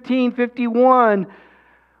 Corinthians 15:51.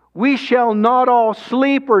 "We shall not all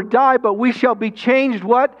sleep or die, but we shall be changed,"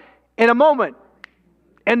 what? "In a moment.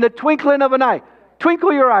 In the twinkling of an eye."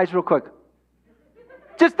 Twinkle your eyes real quick.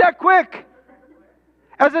 Just that quick.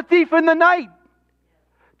 As a thief in the night.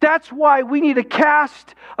 That's why we need to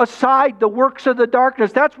cast aside the works of the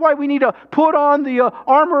darkness. That's why we need to put on the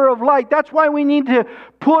armor of light. That's why we need to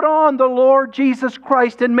put on the Lord Jesus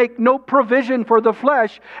Christ and make no provision for the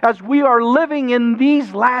flesh as we are living in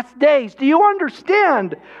these last days. Do you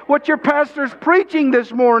understand what your pastor's preaching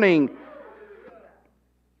this morning?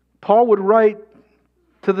 Paul would write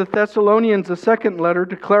to the Thessalonians a second letter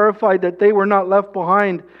to clarify that they were not left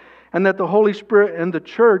behind and that the Holy Spirit and the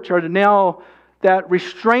church are now that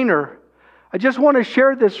restrainer. I just want to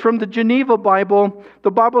share this from the Geneva Bible. The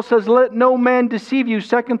Bible says, "Let no man deceive you,"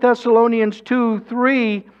 2 Thessalonians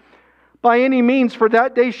 2:3, "by any means, for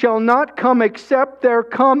that day shall not come except there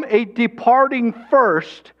come a departing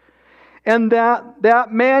first, and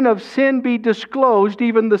that man of sin be disclosed,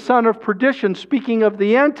 even the son of perdition," speaking of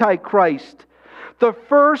the Antichrist. The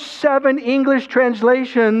first 7 English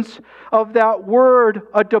translations of that word,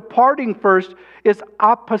 a departing first, is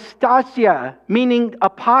apostasia, meaning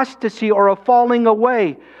apostasy or a falling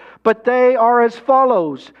away. But they are as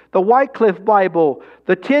follows: the Wycliffe Bible,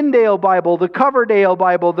 the Tyndale Bible, the Coverdale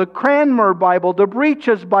Bible, the Cranmer Bible, the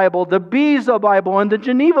Breeches Bible, the Beza Bible, and the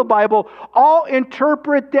Geneva Bible all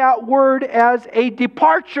interpret that word as a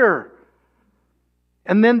departure.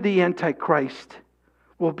 And then the Antichrist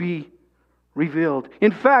will be revealed.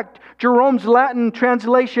 In fact, Jerome's Latin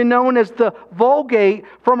translation, known as the Vulgate,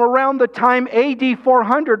 from around the time AD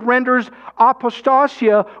 400, renders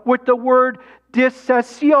apostasia with the word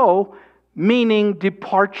dissessio, meaning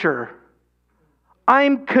departure.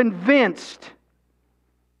 I'm convinced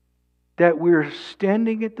that we're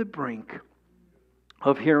standing at the brink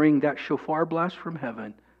of hearing that shofar blast from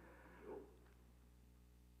heaven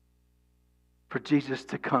for Jesus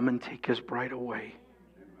to come and take His bride away.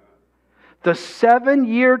 The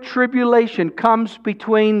 7-year tribulation comes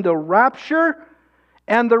between the rapture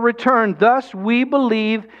and the return. Thus, we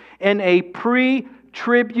believe in a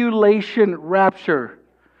pre-tribulation rapture.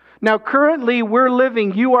 Now, currently, we're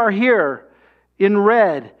living, you are here in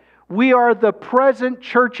red. We are the present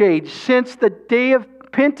church age since the day of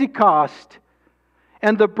Pentecost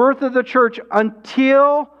and the birth of the church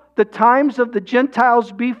until the times of the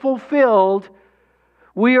Gentiles be fulfilled.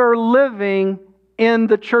 We are living in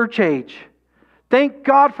the church age. Thank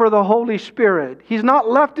God for the Holy Spirit. He's not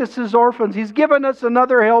left us as orphans. He's given us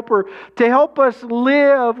another helper to help us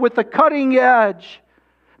live with the cutting edge,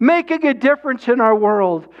 making a difference in our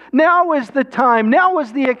world. Now is the time. Now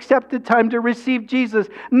is the accepted time to receive Jesus.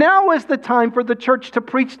 Now is the time for the church to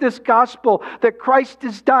preach this gospel that Christ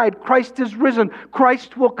has died, Christ is risen,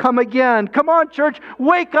 Christ will come again. Come on, church,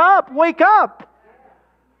 wake up, wake up.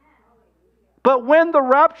 But when the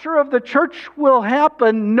rapture of the church will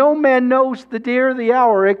happen, no man knows the day or the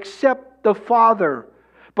hour except the Father.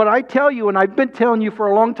 But I tell you, and I've been telling you for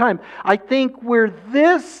a long time, I think we're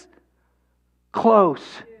this close.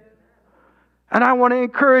 And I want to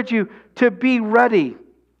encourage you to be ready.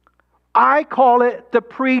 I call it the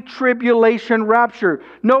pre-tribulation rapture.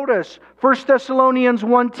 Notice 1 Thessalonians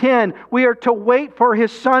 1:10. We are to wait for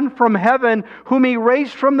His Son from heaven, whom He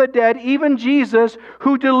raised from the dead, even Jesus,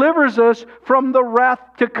 who delivers us from the wrath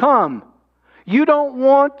to come. You don't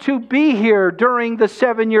want to be here during the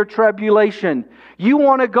 7-year tribulation. You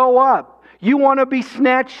want to go up. You want to be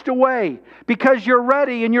snatched away because you're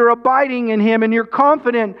ready and you're abiding in Him and you're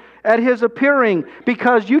confident at His appearing.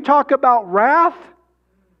 Because you talk about wrath.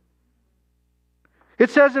 It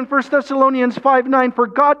says in 1 Thessalonians 5:9, for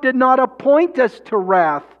God did not appoint us to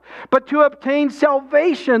wrath, but to obtain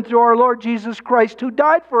salvation through our Lord Jesus Christ, who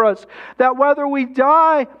died for us, that whether we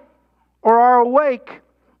die or are awake,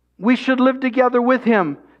 we should live together with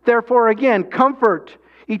Him. Therefore, again, comfort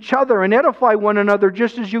each other and edify one another,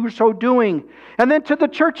 just as you are so doing. And then to the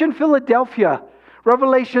church in Philadelphia,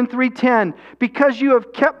 Revelation 3:10, because you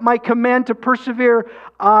have kept my command to persevere,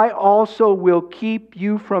 I also will keep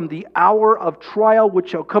you from the hour of trial which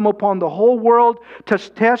shall come upon the whole world to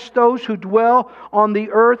test those who dwell on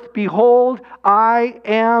the earth. Behold, I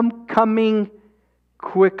am coming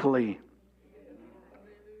quickly.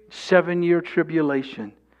 7-year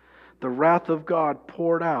tribulation. The wrath of God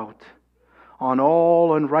poured out on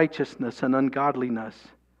all unrighteousness and ungodliness.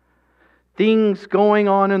 Things going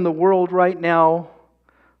on in the world right now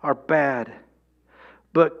are bad.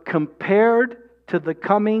 But compared to the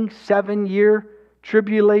coming 7-year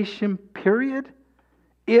tribulation period,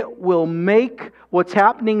 it will make what's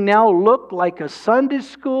happening now look like a Sunday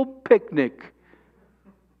school picnic.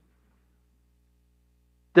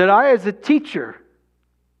 That I, as a teacher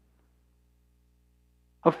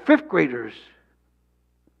of 5th graders,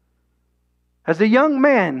 as a young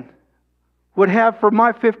man, would have for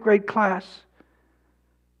my 5th grade class.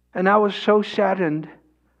 And I was so saddened.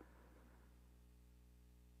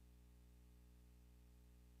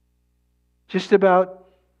 Just about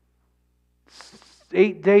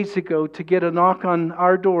 8 days ago, to get a knock on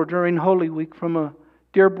our door during Holy Week from a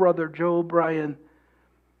dear brother, Joe O'Brien,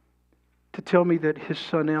 to tell me that his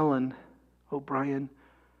son, Ellen O'Brien,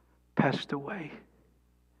 passed away.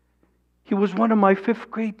 He was one of my 5th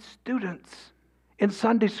grade students in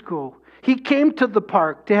Sunday school. He came to the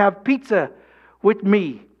park to have pizza with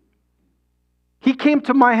me. He came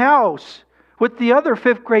to my house with the other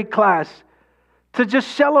 5th grade class to just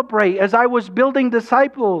celebrate as I was building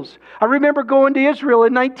disciples. I remember going to Israel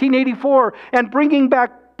in 1984 and bringing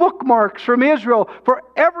back bookmarks from Israel for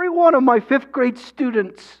every one of my 5th grade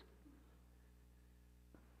students.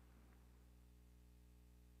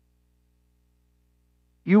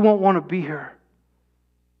 You won't want to be here.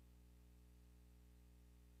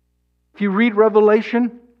 If you read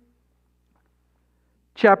Revelation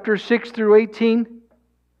chapter 6 through 18,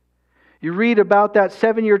 you read about that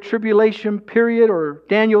 7-year tribulation period, or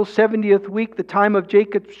Daniel's 70th week, the time of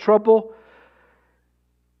Jacob's trouble,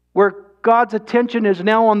 where God's attention is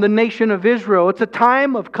now on the nation of Israel. It's a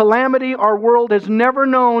time of calamity our world has never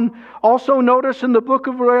known. Also notice in the book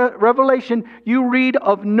of Revelation, you read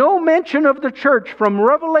of no mention of the church from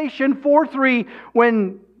Revelation 4:3,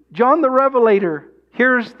 when John the Revelator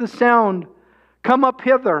hears the sound, "Come up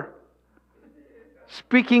hither,"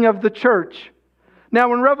 speaking of the church.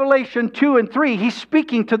 Now in Revelation 2 and 3, he's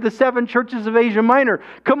speaking to the 7 churches of Asia Minor.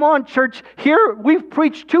 Come on, church. Here we've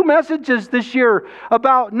preached 2 messages this year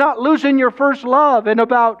about not losing your first love and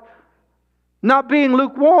about not being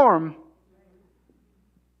lukewarm.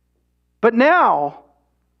 But now,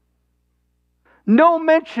 no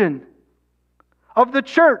mention of the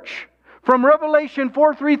church from Revelation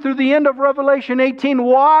 4:3 through the end of Revelation 18.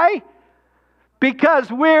 Why? Because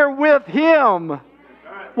we're with Him.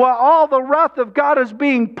 while all the wrath of God is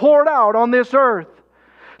being poured out on this earth.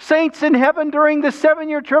 Saints in heaven, during the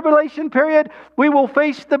 7-year tribulation period, we will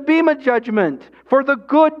face the Bema judgment for the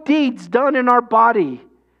good deeds done in our body,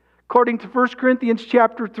 according to 1 Corinthians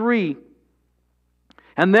chapter 3.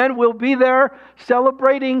 And then we'll be there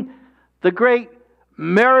celebrating the great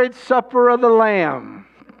marriage supper of the Lamb.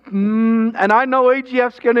 And I know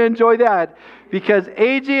AGF's going to enjoy that, because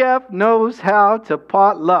AGF knows how to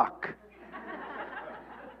potluck.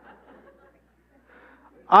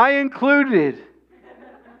 I included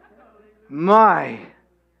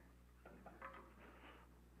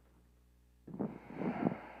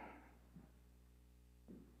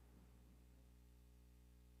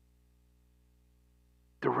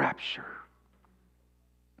the rapture.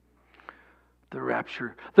 The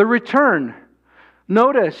rapture. The return.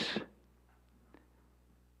 Notice,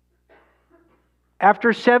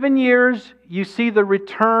 after 7 years, you see the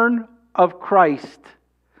return of Christ.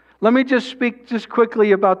 Let me just speak just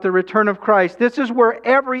quickly about the return of Christ. This is where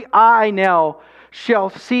every eye now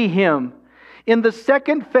shall see Him. In the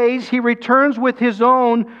second phase, He returns with His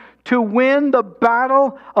own to win the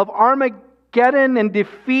battle of Armageddon and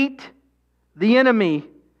defeat the enemy,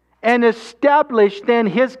 and establish then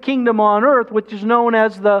His kingdom on earth, which is known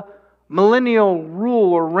as the millennial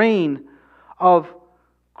rule or reign of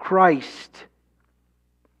Christ.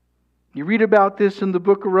 You read about this in the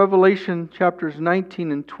book of Revelation, chapters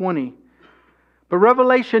 19 and 20. But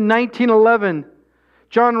Revelation 19:11,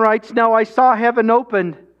 John writes, "Now I saw heaven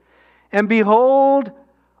opened, and behold,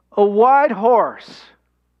 a white horse."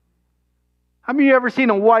 How many of you ever seen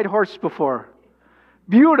a white horse before?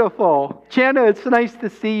 Beautiful. Jenna, it's nice to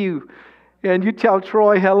see you. And you tell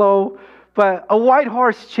Troy hello. But a white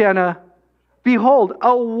horse, Jenna. Behold,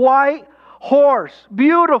 a white horse.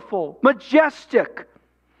 Beautiful, majestic.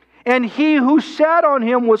 And He who sat on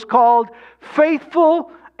him was called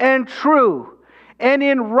Faithful and True. And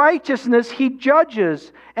in righteousness He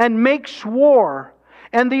judges and makes war.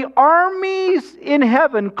 And the armies in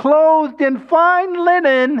heaven, clothed in fine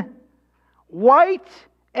linen, white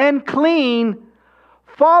and clean,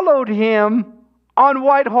 followed Him on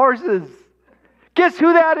white horses. Guess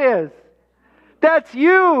who that is? That's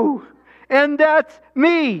you. And that's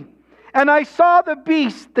me. And I saw the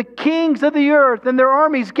beasts, the kings of the earth, and their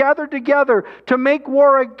armies gathered together to make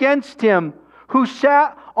war against Him who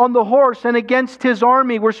sat on the horse and against His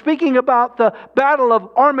army. We're speaking about the battle of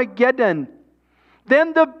Armageddon.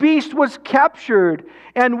 Then the beast was captured,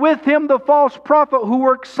 and with him the false prophet who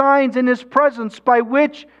worked signs in His presence, by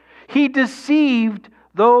which he deceived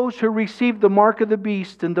those who received the mark of the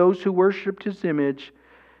beast and those who worshipped His image.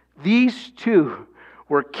 These two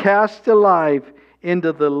were cast alive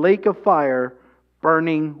into the lake of fire,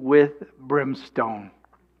 burning with brimstone.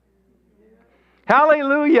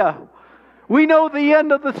 Hallelujah! We know the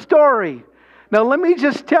end of the story. Now let me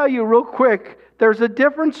just tell you real quick, there's a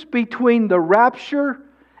difference between the rapture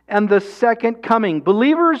and the second coming.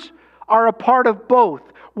 Believers are a part of both.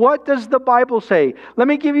 What does the Bible say? Let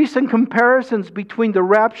me give you some comparisons between the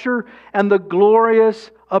rapture and the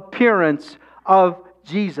glorious appearance of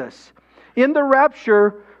Jesus. In the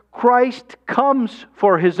rapture, Christ comes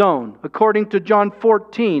for His own. According to John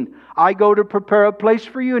 14, I go to prepare a place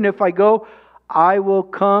for you, and if I go, I will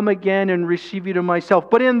come again and receive you to myself.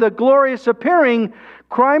 But in the glorious appearing,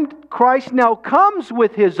 Christ now comes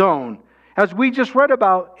with His own, as we just read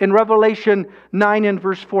about in Revelation 9 and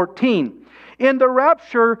verse 14. In the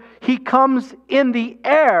rapture, He comes in the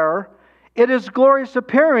air. It is glorious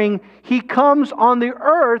appearing. He comes on the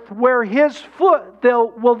earth, where His foot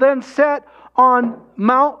will then set on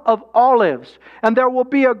Mount of Olives, and there will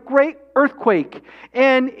be a great earthquake.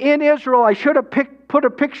 And in Israel, I should have put a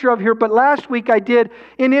picture of here, but last week I did.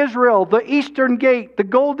 In Israel, the eastern gate, the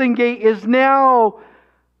Golden Gate, is now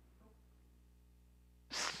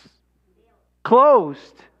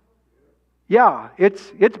closed. Yeah,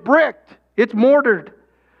 it's bricked, it's mortared.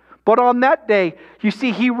 But on that day, you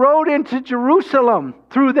see, He rode into Jerusalem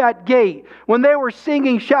through that gate. When they were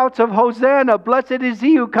singing shouts of Hosanna, blessed is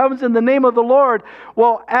He who comes in the name of the Lord.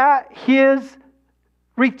 Well, at His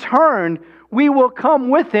return, we will come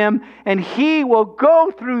with Him, and He will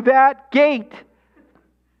go through that gate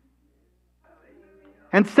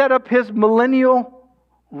and set up His millennial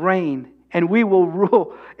reign. And we will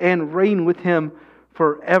rule and reign with Him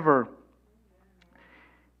forever.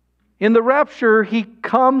 In the rapture, He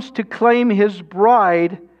comes to claim His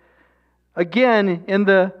bride. Again, in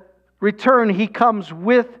the return, He comes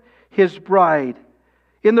with His bride.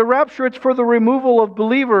 In the rapture, it's for the removal of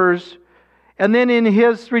believers. And then in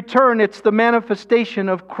His return, it's the manifestation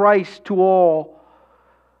of Christ to all.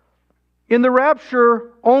 In the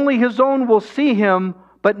rapture, only His own will see Him,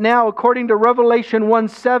 But now, according to Revelation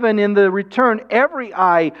 1:7, in the return, every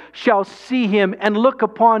eye shall see Him and look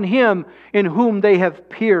upon Him in whom they have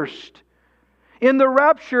pierced. In the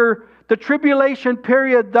rapture, the tribulation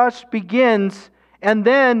period thus begins, and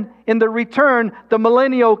then in the return, the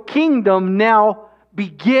millennial kingdom now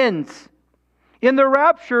begins. In the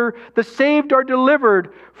rapture, the saved are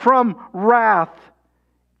delivered from wrath.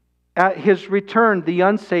 At His return, the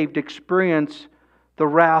unsaved experience the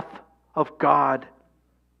wrath of God.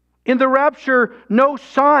 In the rapture, no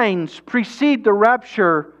signs precede the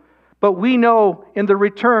rapture, but we know in the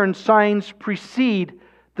return, signs precede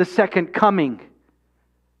the second coming.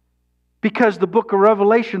 Because the book of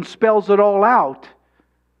Revelation spells it all out.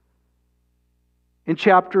 In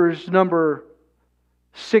chapters number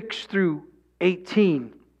 6 through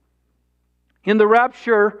 18. In the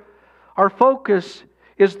rapture, our focus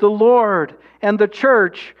is the Lord and the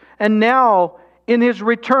church. And now, in His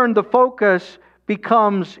return, the focus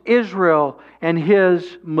becomes Israel and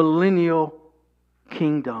His millennial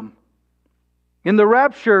kingdom. In the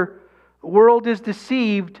rapture, the world is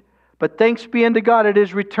deceived, but thanks be unto God at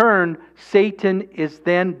His return, Satan is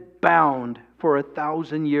then bound for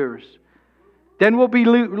 1,000 years. Then we'll be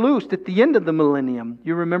loosed at the end of the millennium.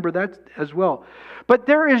 You remember that as well. But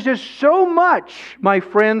there is just so much, my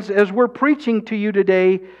friends, as we're preaching to you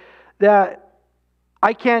today, that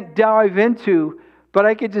I can't dive into, but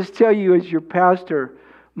I can just tell you as your pastor,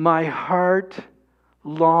 my heart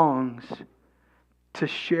longs to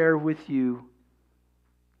share with you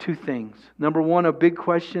two things. Number one, a big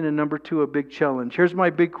question, and number two, a big challenge. Here's my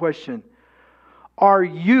big question. Are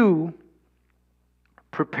you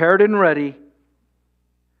prepared and ready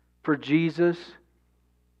for Jesus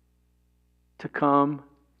to come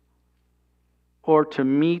or to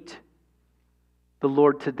meet the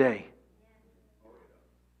Lord today?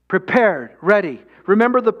 Prepared, ready.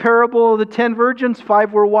 Remember the parable of the 10 virgins?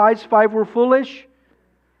 5 were wise, 5 were foolish.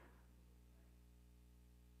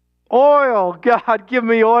 Oil, God, give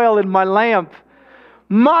me oil in my lamp.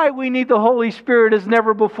 We need the Holy Spirit as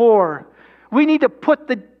never before. We need to put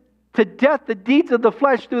to death the deeds of the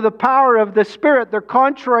flesh through the power of the Spirit. They're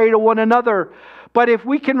contrary to one another. But if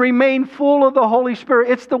we can remain full of the Holy Spirit,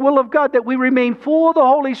 it's the will of God that we remain full of the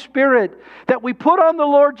Holy Spirit, that we put on the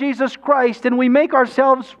Lord Jesus Christ and we make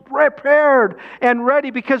ourselves prepared and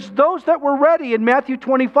ready, because those that were ready in Matthew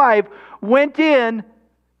 25 went in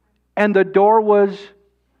and the door was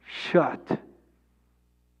shut.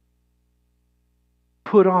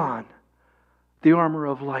 Put on the armor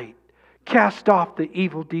of light. Cast off the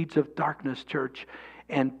evil deeds of darkness, church,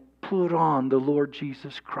 and put on the Lord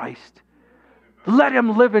Jesus Christ. Let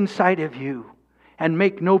Him live inside of you and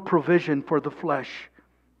make no provision for the flesh.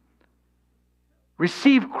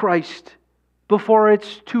 Receive Christ before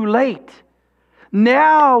it's too late.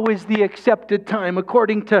 Now is the accepted time,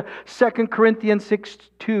 according to 2 Corinthians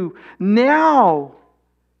 6:2. Now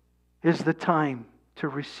is the time to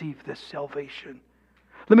receive this salvation.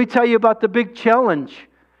 Let me tell you about the big challenge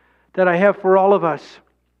that I have for all of us.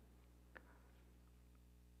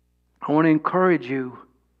 I want to encourage you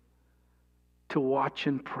to watch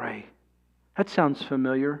and pray. That sounds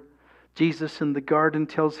familiar. Jesus in the garden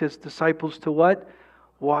tells His disciples to what?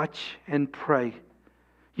 Watch and pray.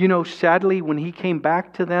 You know, sadly, when He came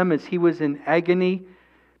back to them as He was in agony,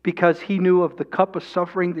 because He knew of the cup of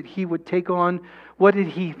suffering that He would take on, what did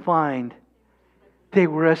He find? They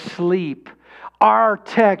were asleep. Our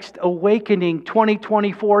text, Awakening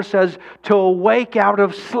 2024, says to awake out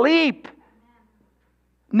of sleep.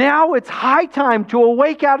 Now it's high time to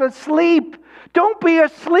awake out of sleep. Don't be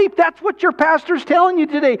asleep. That's what your pastor's telling you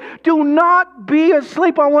today. Do not be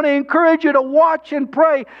asleep. I want to encourage you to watch and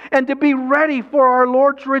pray and to be ready for our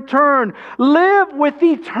Lord's return. Live with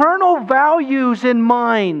eternal values in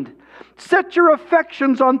mind. Set your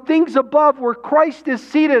affections on things above, where Christ is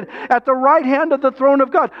seated at the right hand of the throne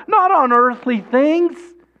of God, not on earthly things.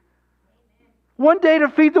 One day to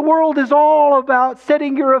feed the world is all about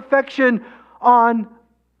setting your affection on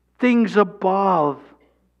things above.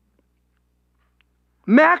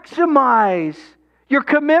 Maximize your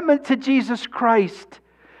commitment to Jesus Christ.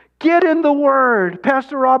 Get in the Word.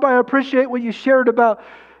 Pastor Rob, I appreciate what you shared about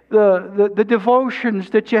the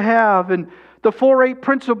devotions that you have and the 4-8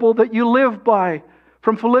 principle that you live by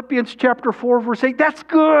from Philippians chapter 4, verse 8. That's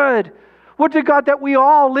good. Would to God that we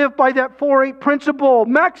all live by that 4-8 principle.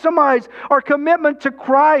 Maximize our commitment to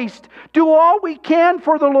Christ. Do all we can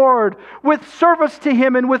for the Lord with service to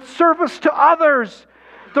Him and with service to others.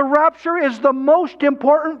 The rapture is the most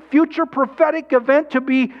important future prophetic event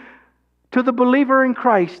to the believer in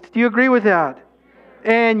Christ. Do you agree with that?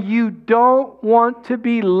 And you don't want to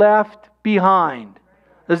be left behind.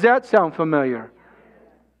 Does that sound familiar?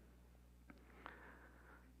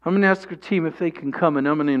 I'm going to ask our team if they can come, and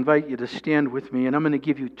I'm going to invite you to stand with me, and I'm going to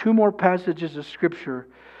give you 2 more passages of Scripture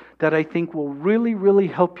that I think will really, really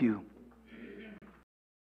help you.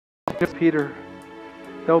 Peter,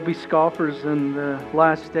 there will be scoffers in the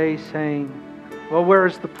last day saying, well, where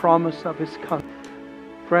is the promise of His coming?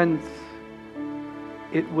 Friends,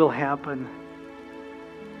 it will happen.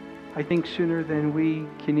 I think sooner than we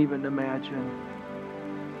can even imagine.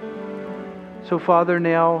 So, Father,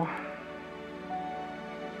 now,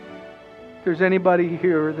 if there's anybody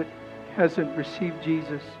here that hasn't received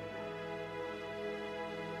Jesus,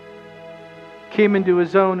 came into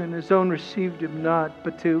His own and His own received Him not,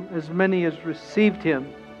 but to as many as received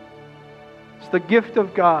Him, it's the gift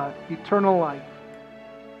of God, eternal life.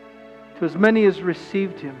 To as many as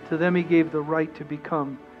received Him, to them He gave the right to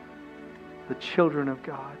become the children of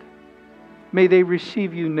God. May they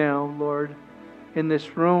receive You now, Lord, in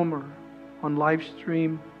this room or on live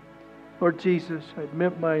stream. Lord Jesus, I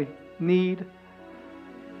admit my need.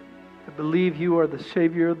 I believe You are the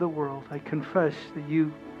Savior of the world. I confess that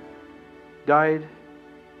You died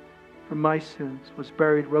for my sins, was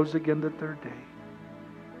buried, rose again the 3rd day.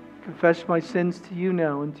 I confess my sins to You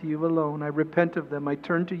now and to You alone. I repent of them. I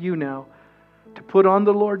turn to You now to put on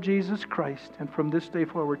the Lord Jesus Christ, and from this day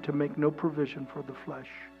forward to make no provision for the flesh.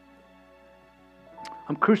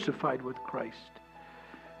 I'm crucified with Christ.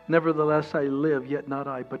 Nevertheless I live, yet not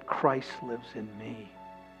I, but Christ lives in me.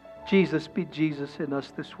 Jesus, be Jesus in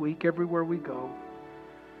us this week, everywhere we go.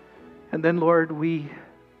 And then, Lord, we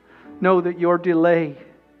know that Your delay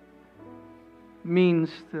means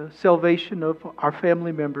the salvation of our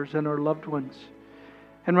family members and our loved ones.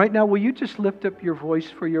 And right now, will you just lift up your voice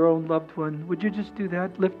for your own loved one? Would you just do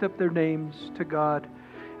that? Lift up their names to God.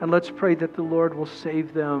 And let's pray that the Lord will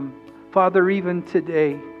save them. Father, even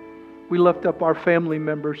today, we lift up our family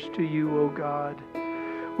members to You, O God.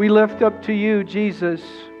 We lift up to You, Jesus,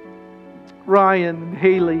 Ryan and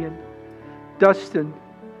Haley and Dustin.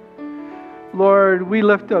 Lord, we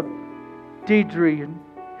lift up Deidre and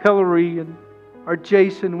Hillary and our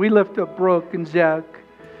Jason. We lift up Brooke and Zach.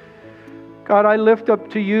 God, I lift up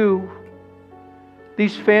to You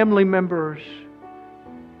these family members,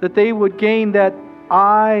 that they would gain that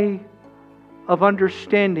eye of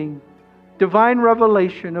understanding, divine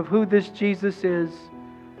revelation of who this Jesus is.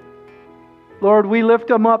 Lord, we lift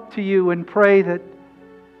them up to You and pray that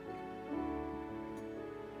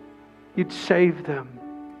You'd save them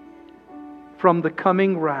from the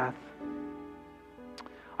coming wrath.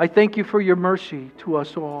 I thank You for Your mercy to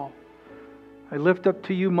us all. I lift up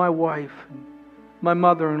to You my wife, and my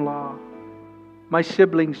mother-in-law, my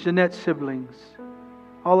siblings, Jeanette's siblings,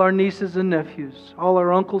 all our nieces and nephews, all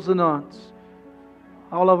our uncles and aunts,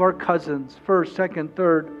 all of our cousins, 1st, 2nd,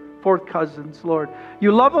 3rd, 4th cousins, Lord.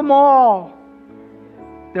 You love them all.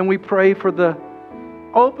 Then we pray for the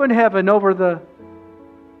open heaven over the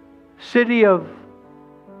city of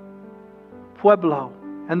Pueblo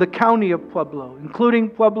and the county of Pueblo, including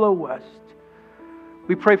Pueblo West.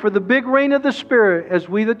 We pray for the big rain of the Spirit as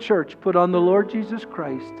we, the church, put on the Lord Jesus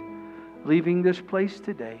Christ, leaving this place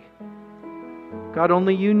today. God,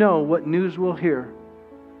 only You know what news we'll hear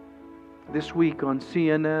this week on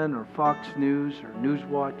CNN or Fox News or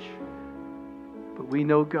Newswatch. But we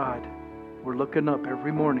know, God, we're looking up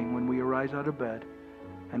every morning when we arise out of bed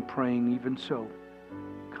and praying even so.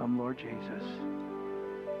 Come, Lord Jesus.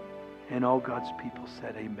 And all God's people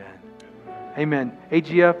said amen. Amen.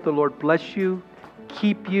 AGF, the Lord bless you,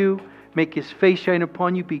 keep you, make His face shine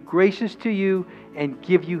upon you, be gracious to you, and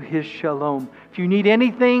give you His shalom. If you need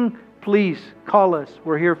anything, please call us.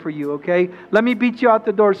 We're here for you, okay? Let me beat you out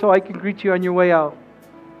the door so I can greet you on your way out.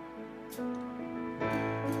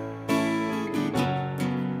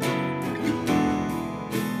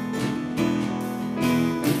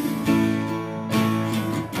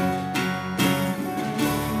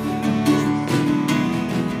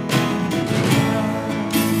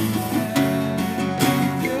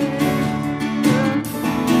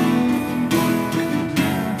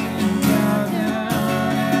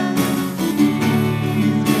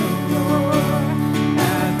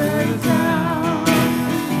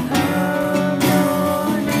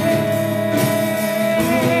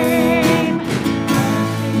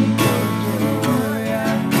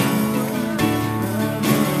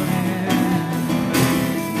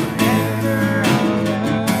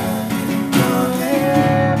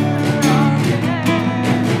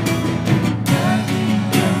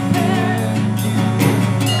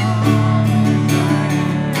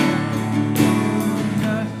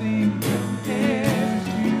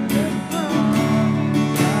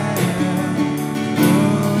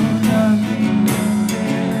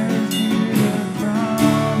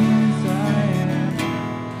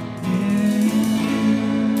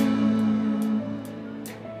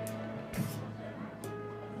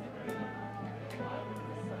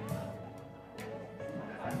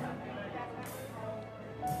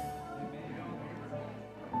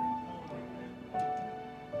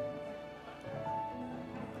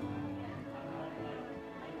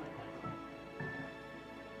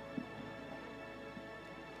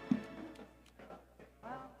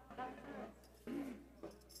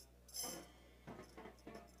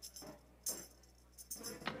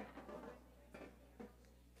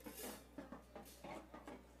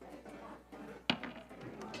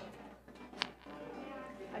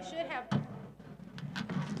 I should have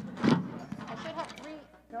 3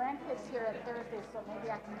 grandkids here at Thursday, so maybe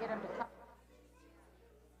I can get them to come.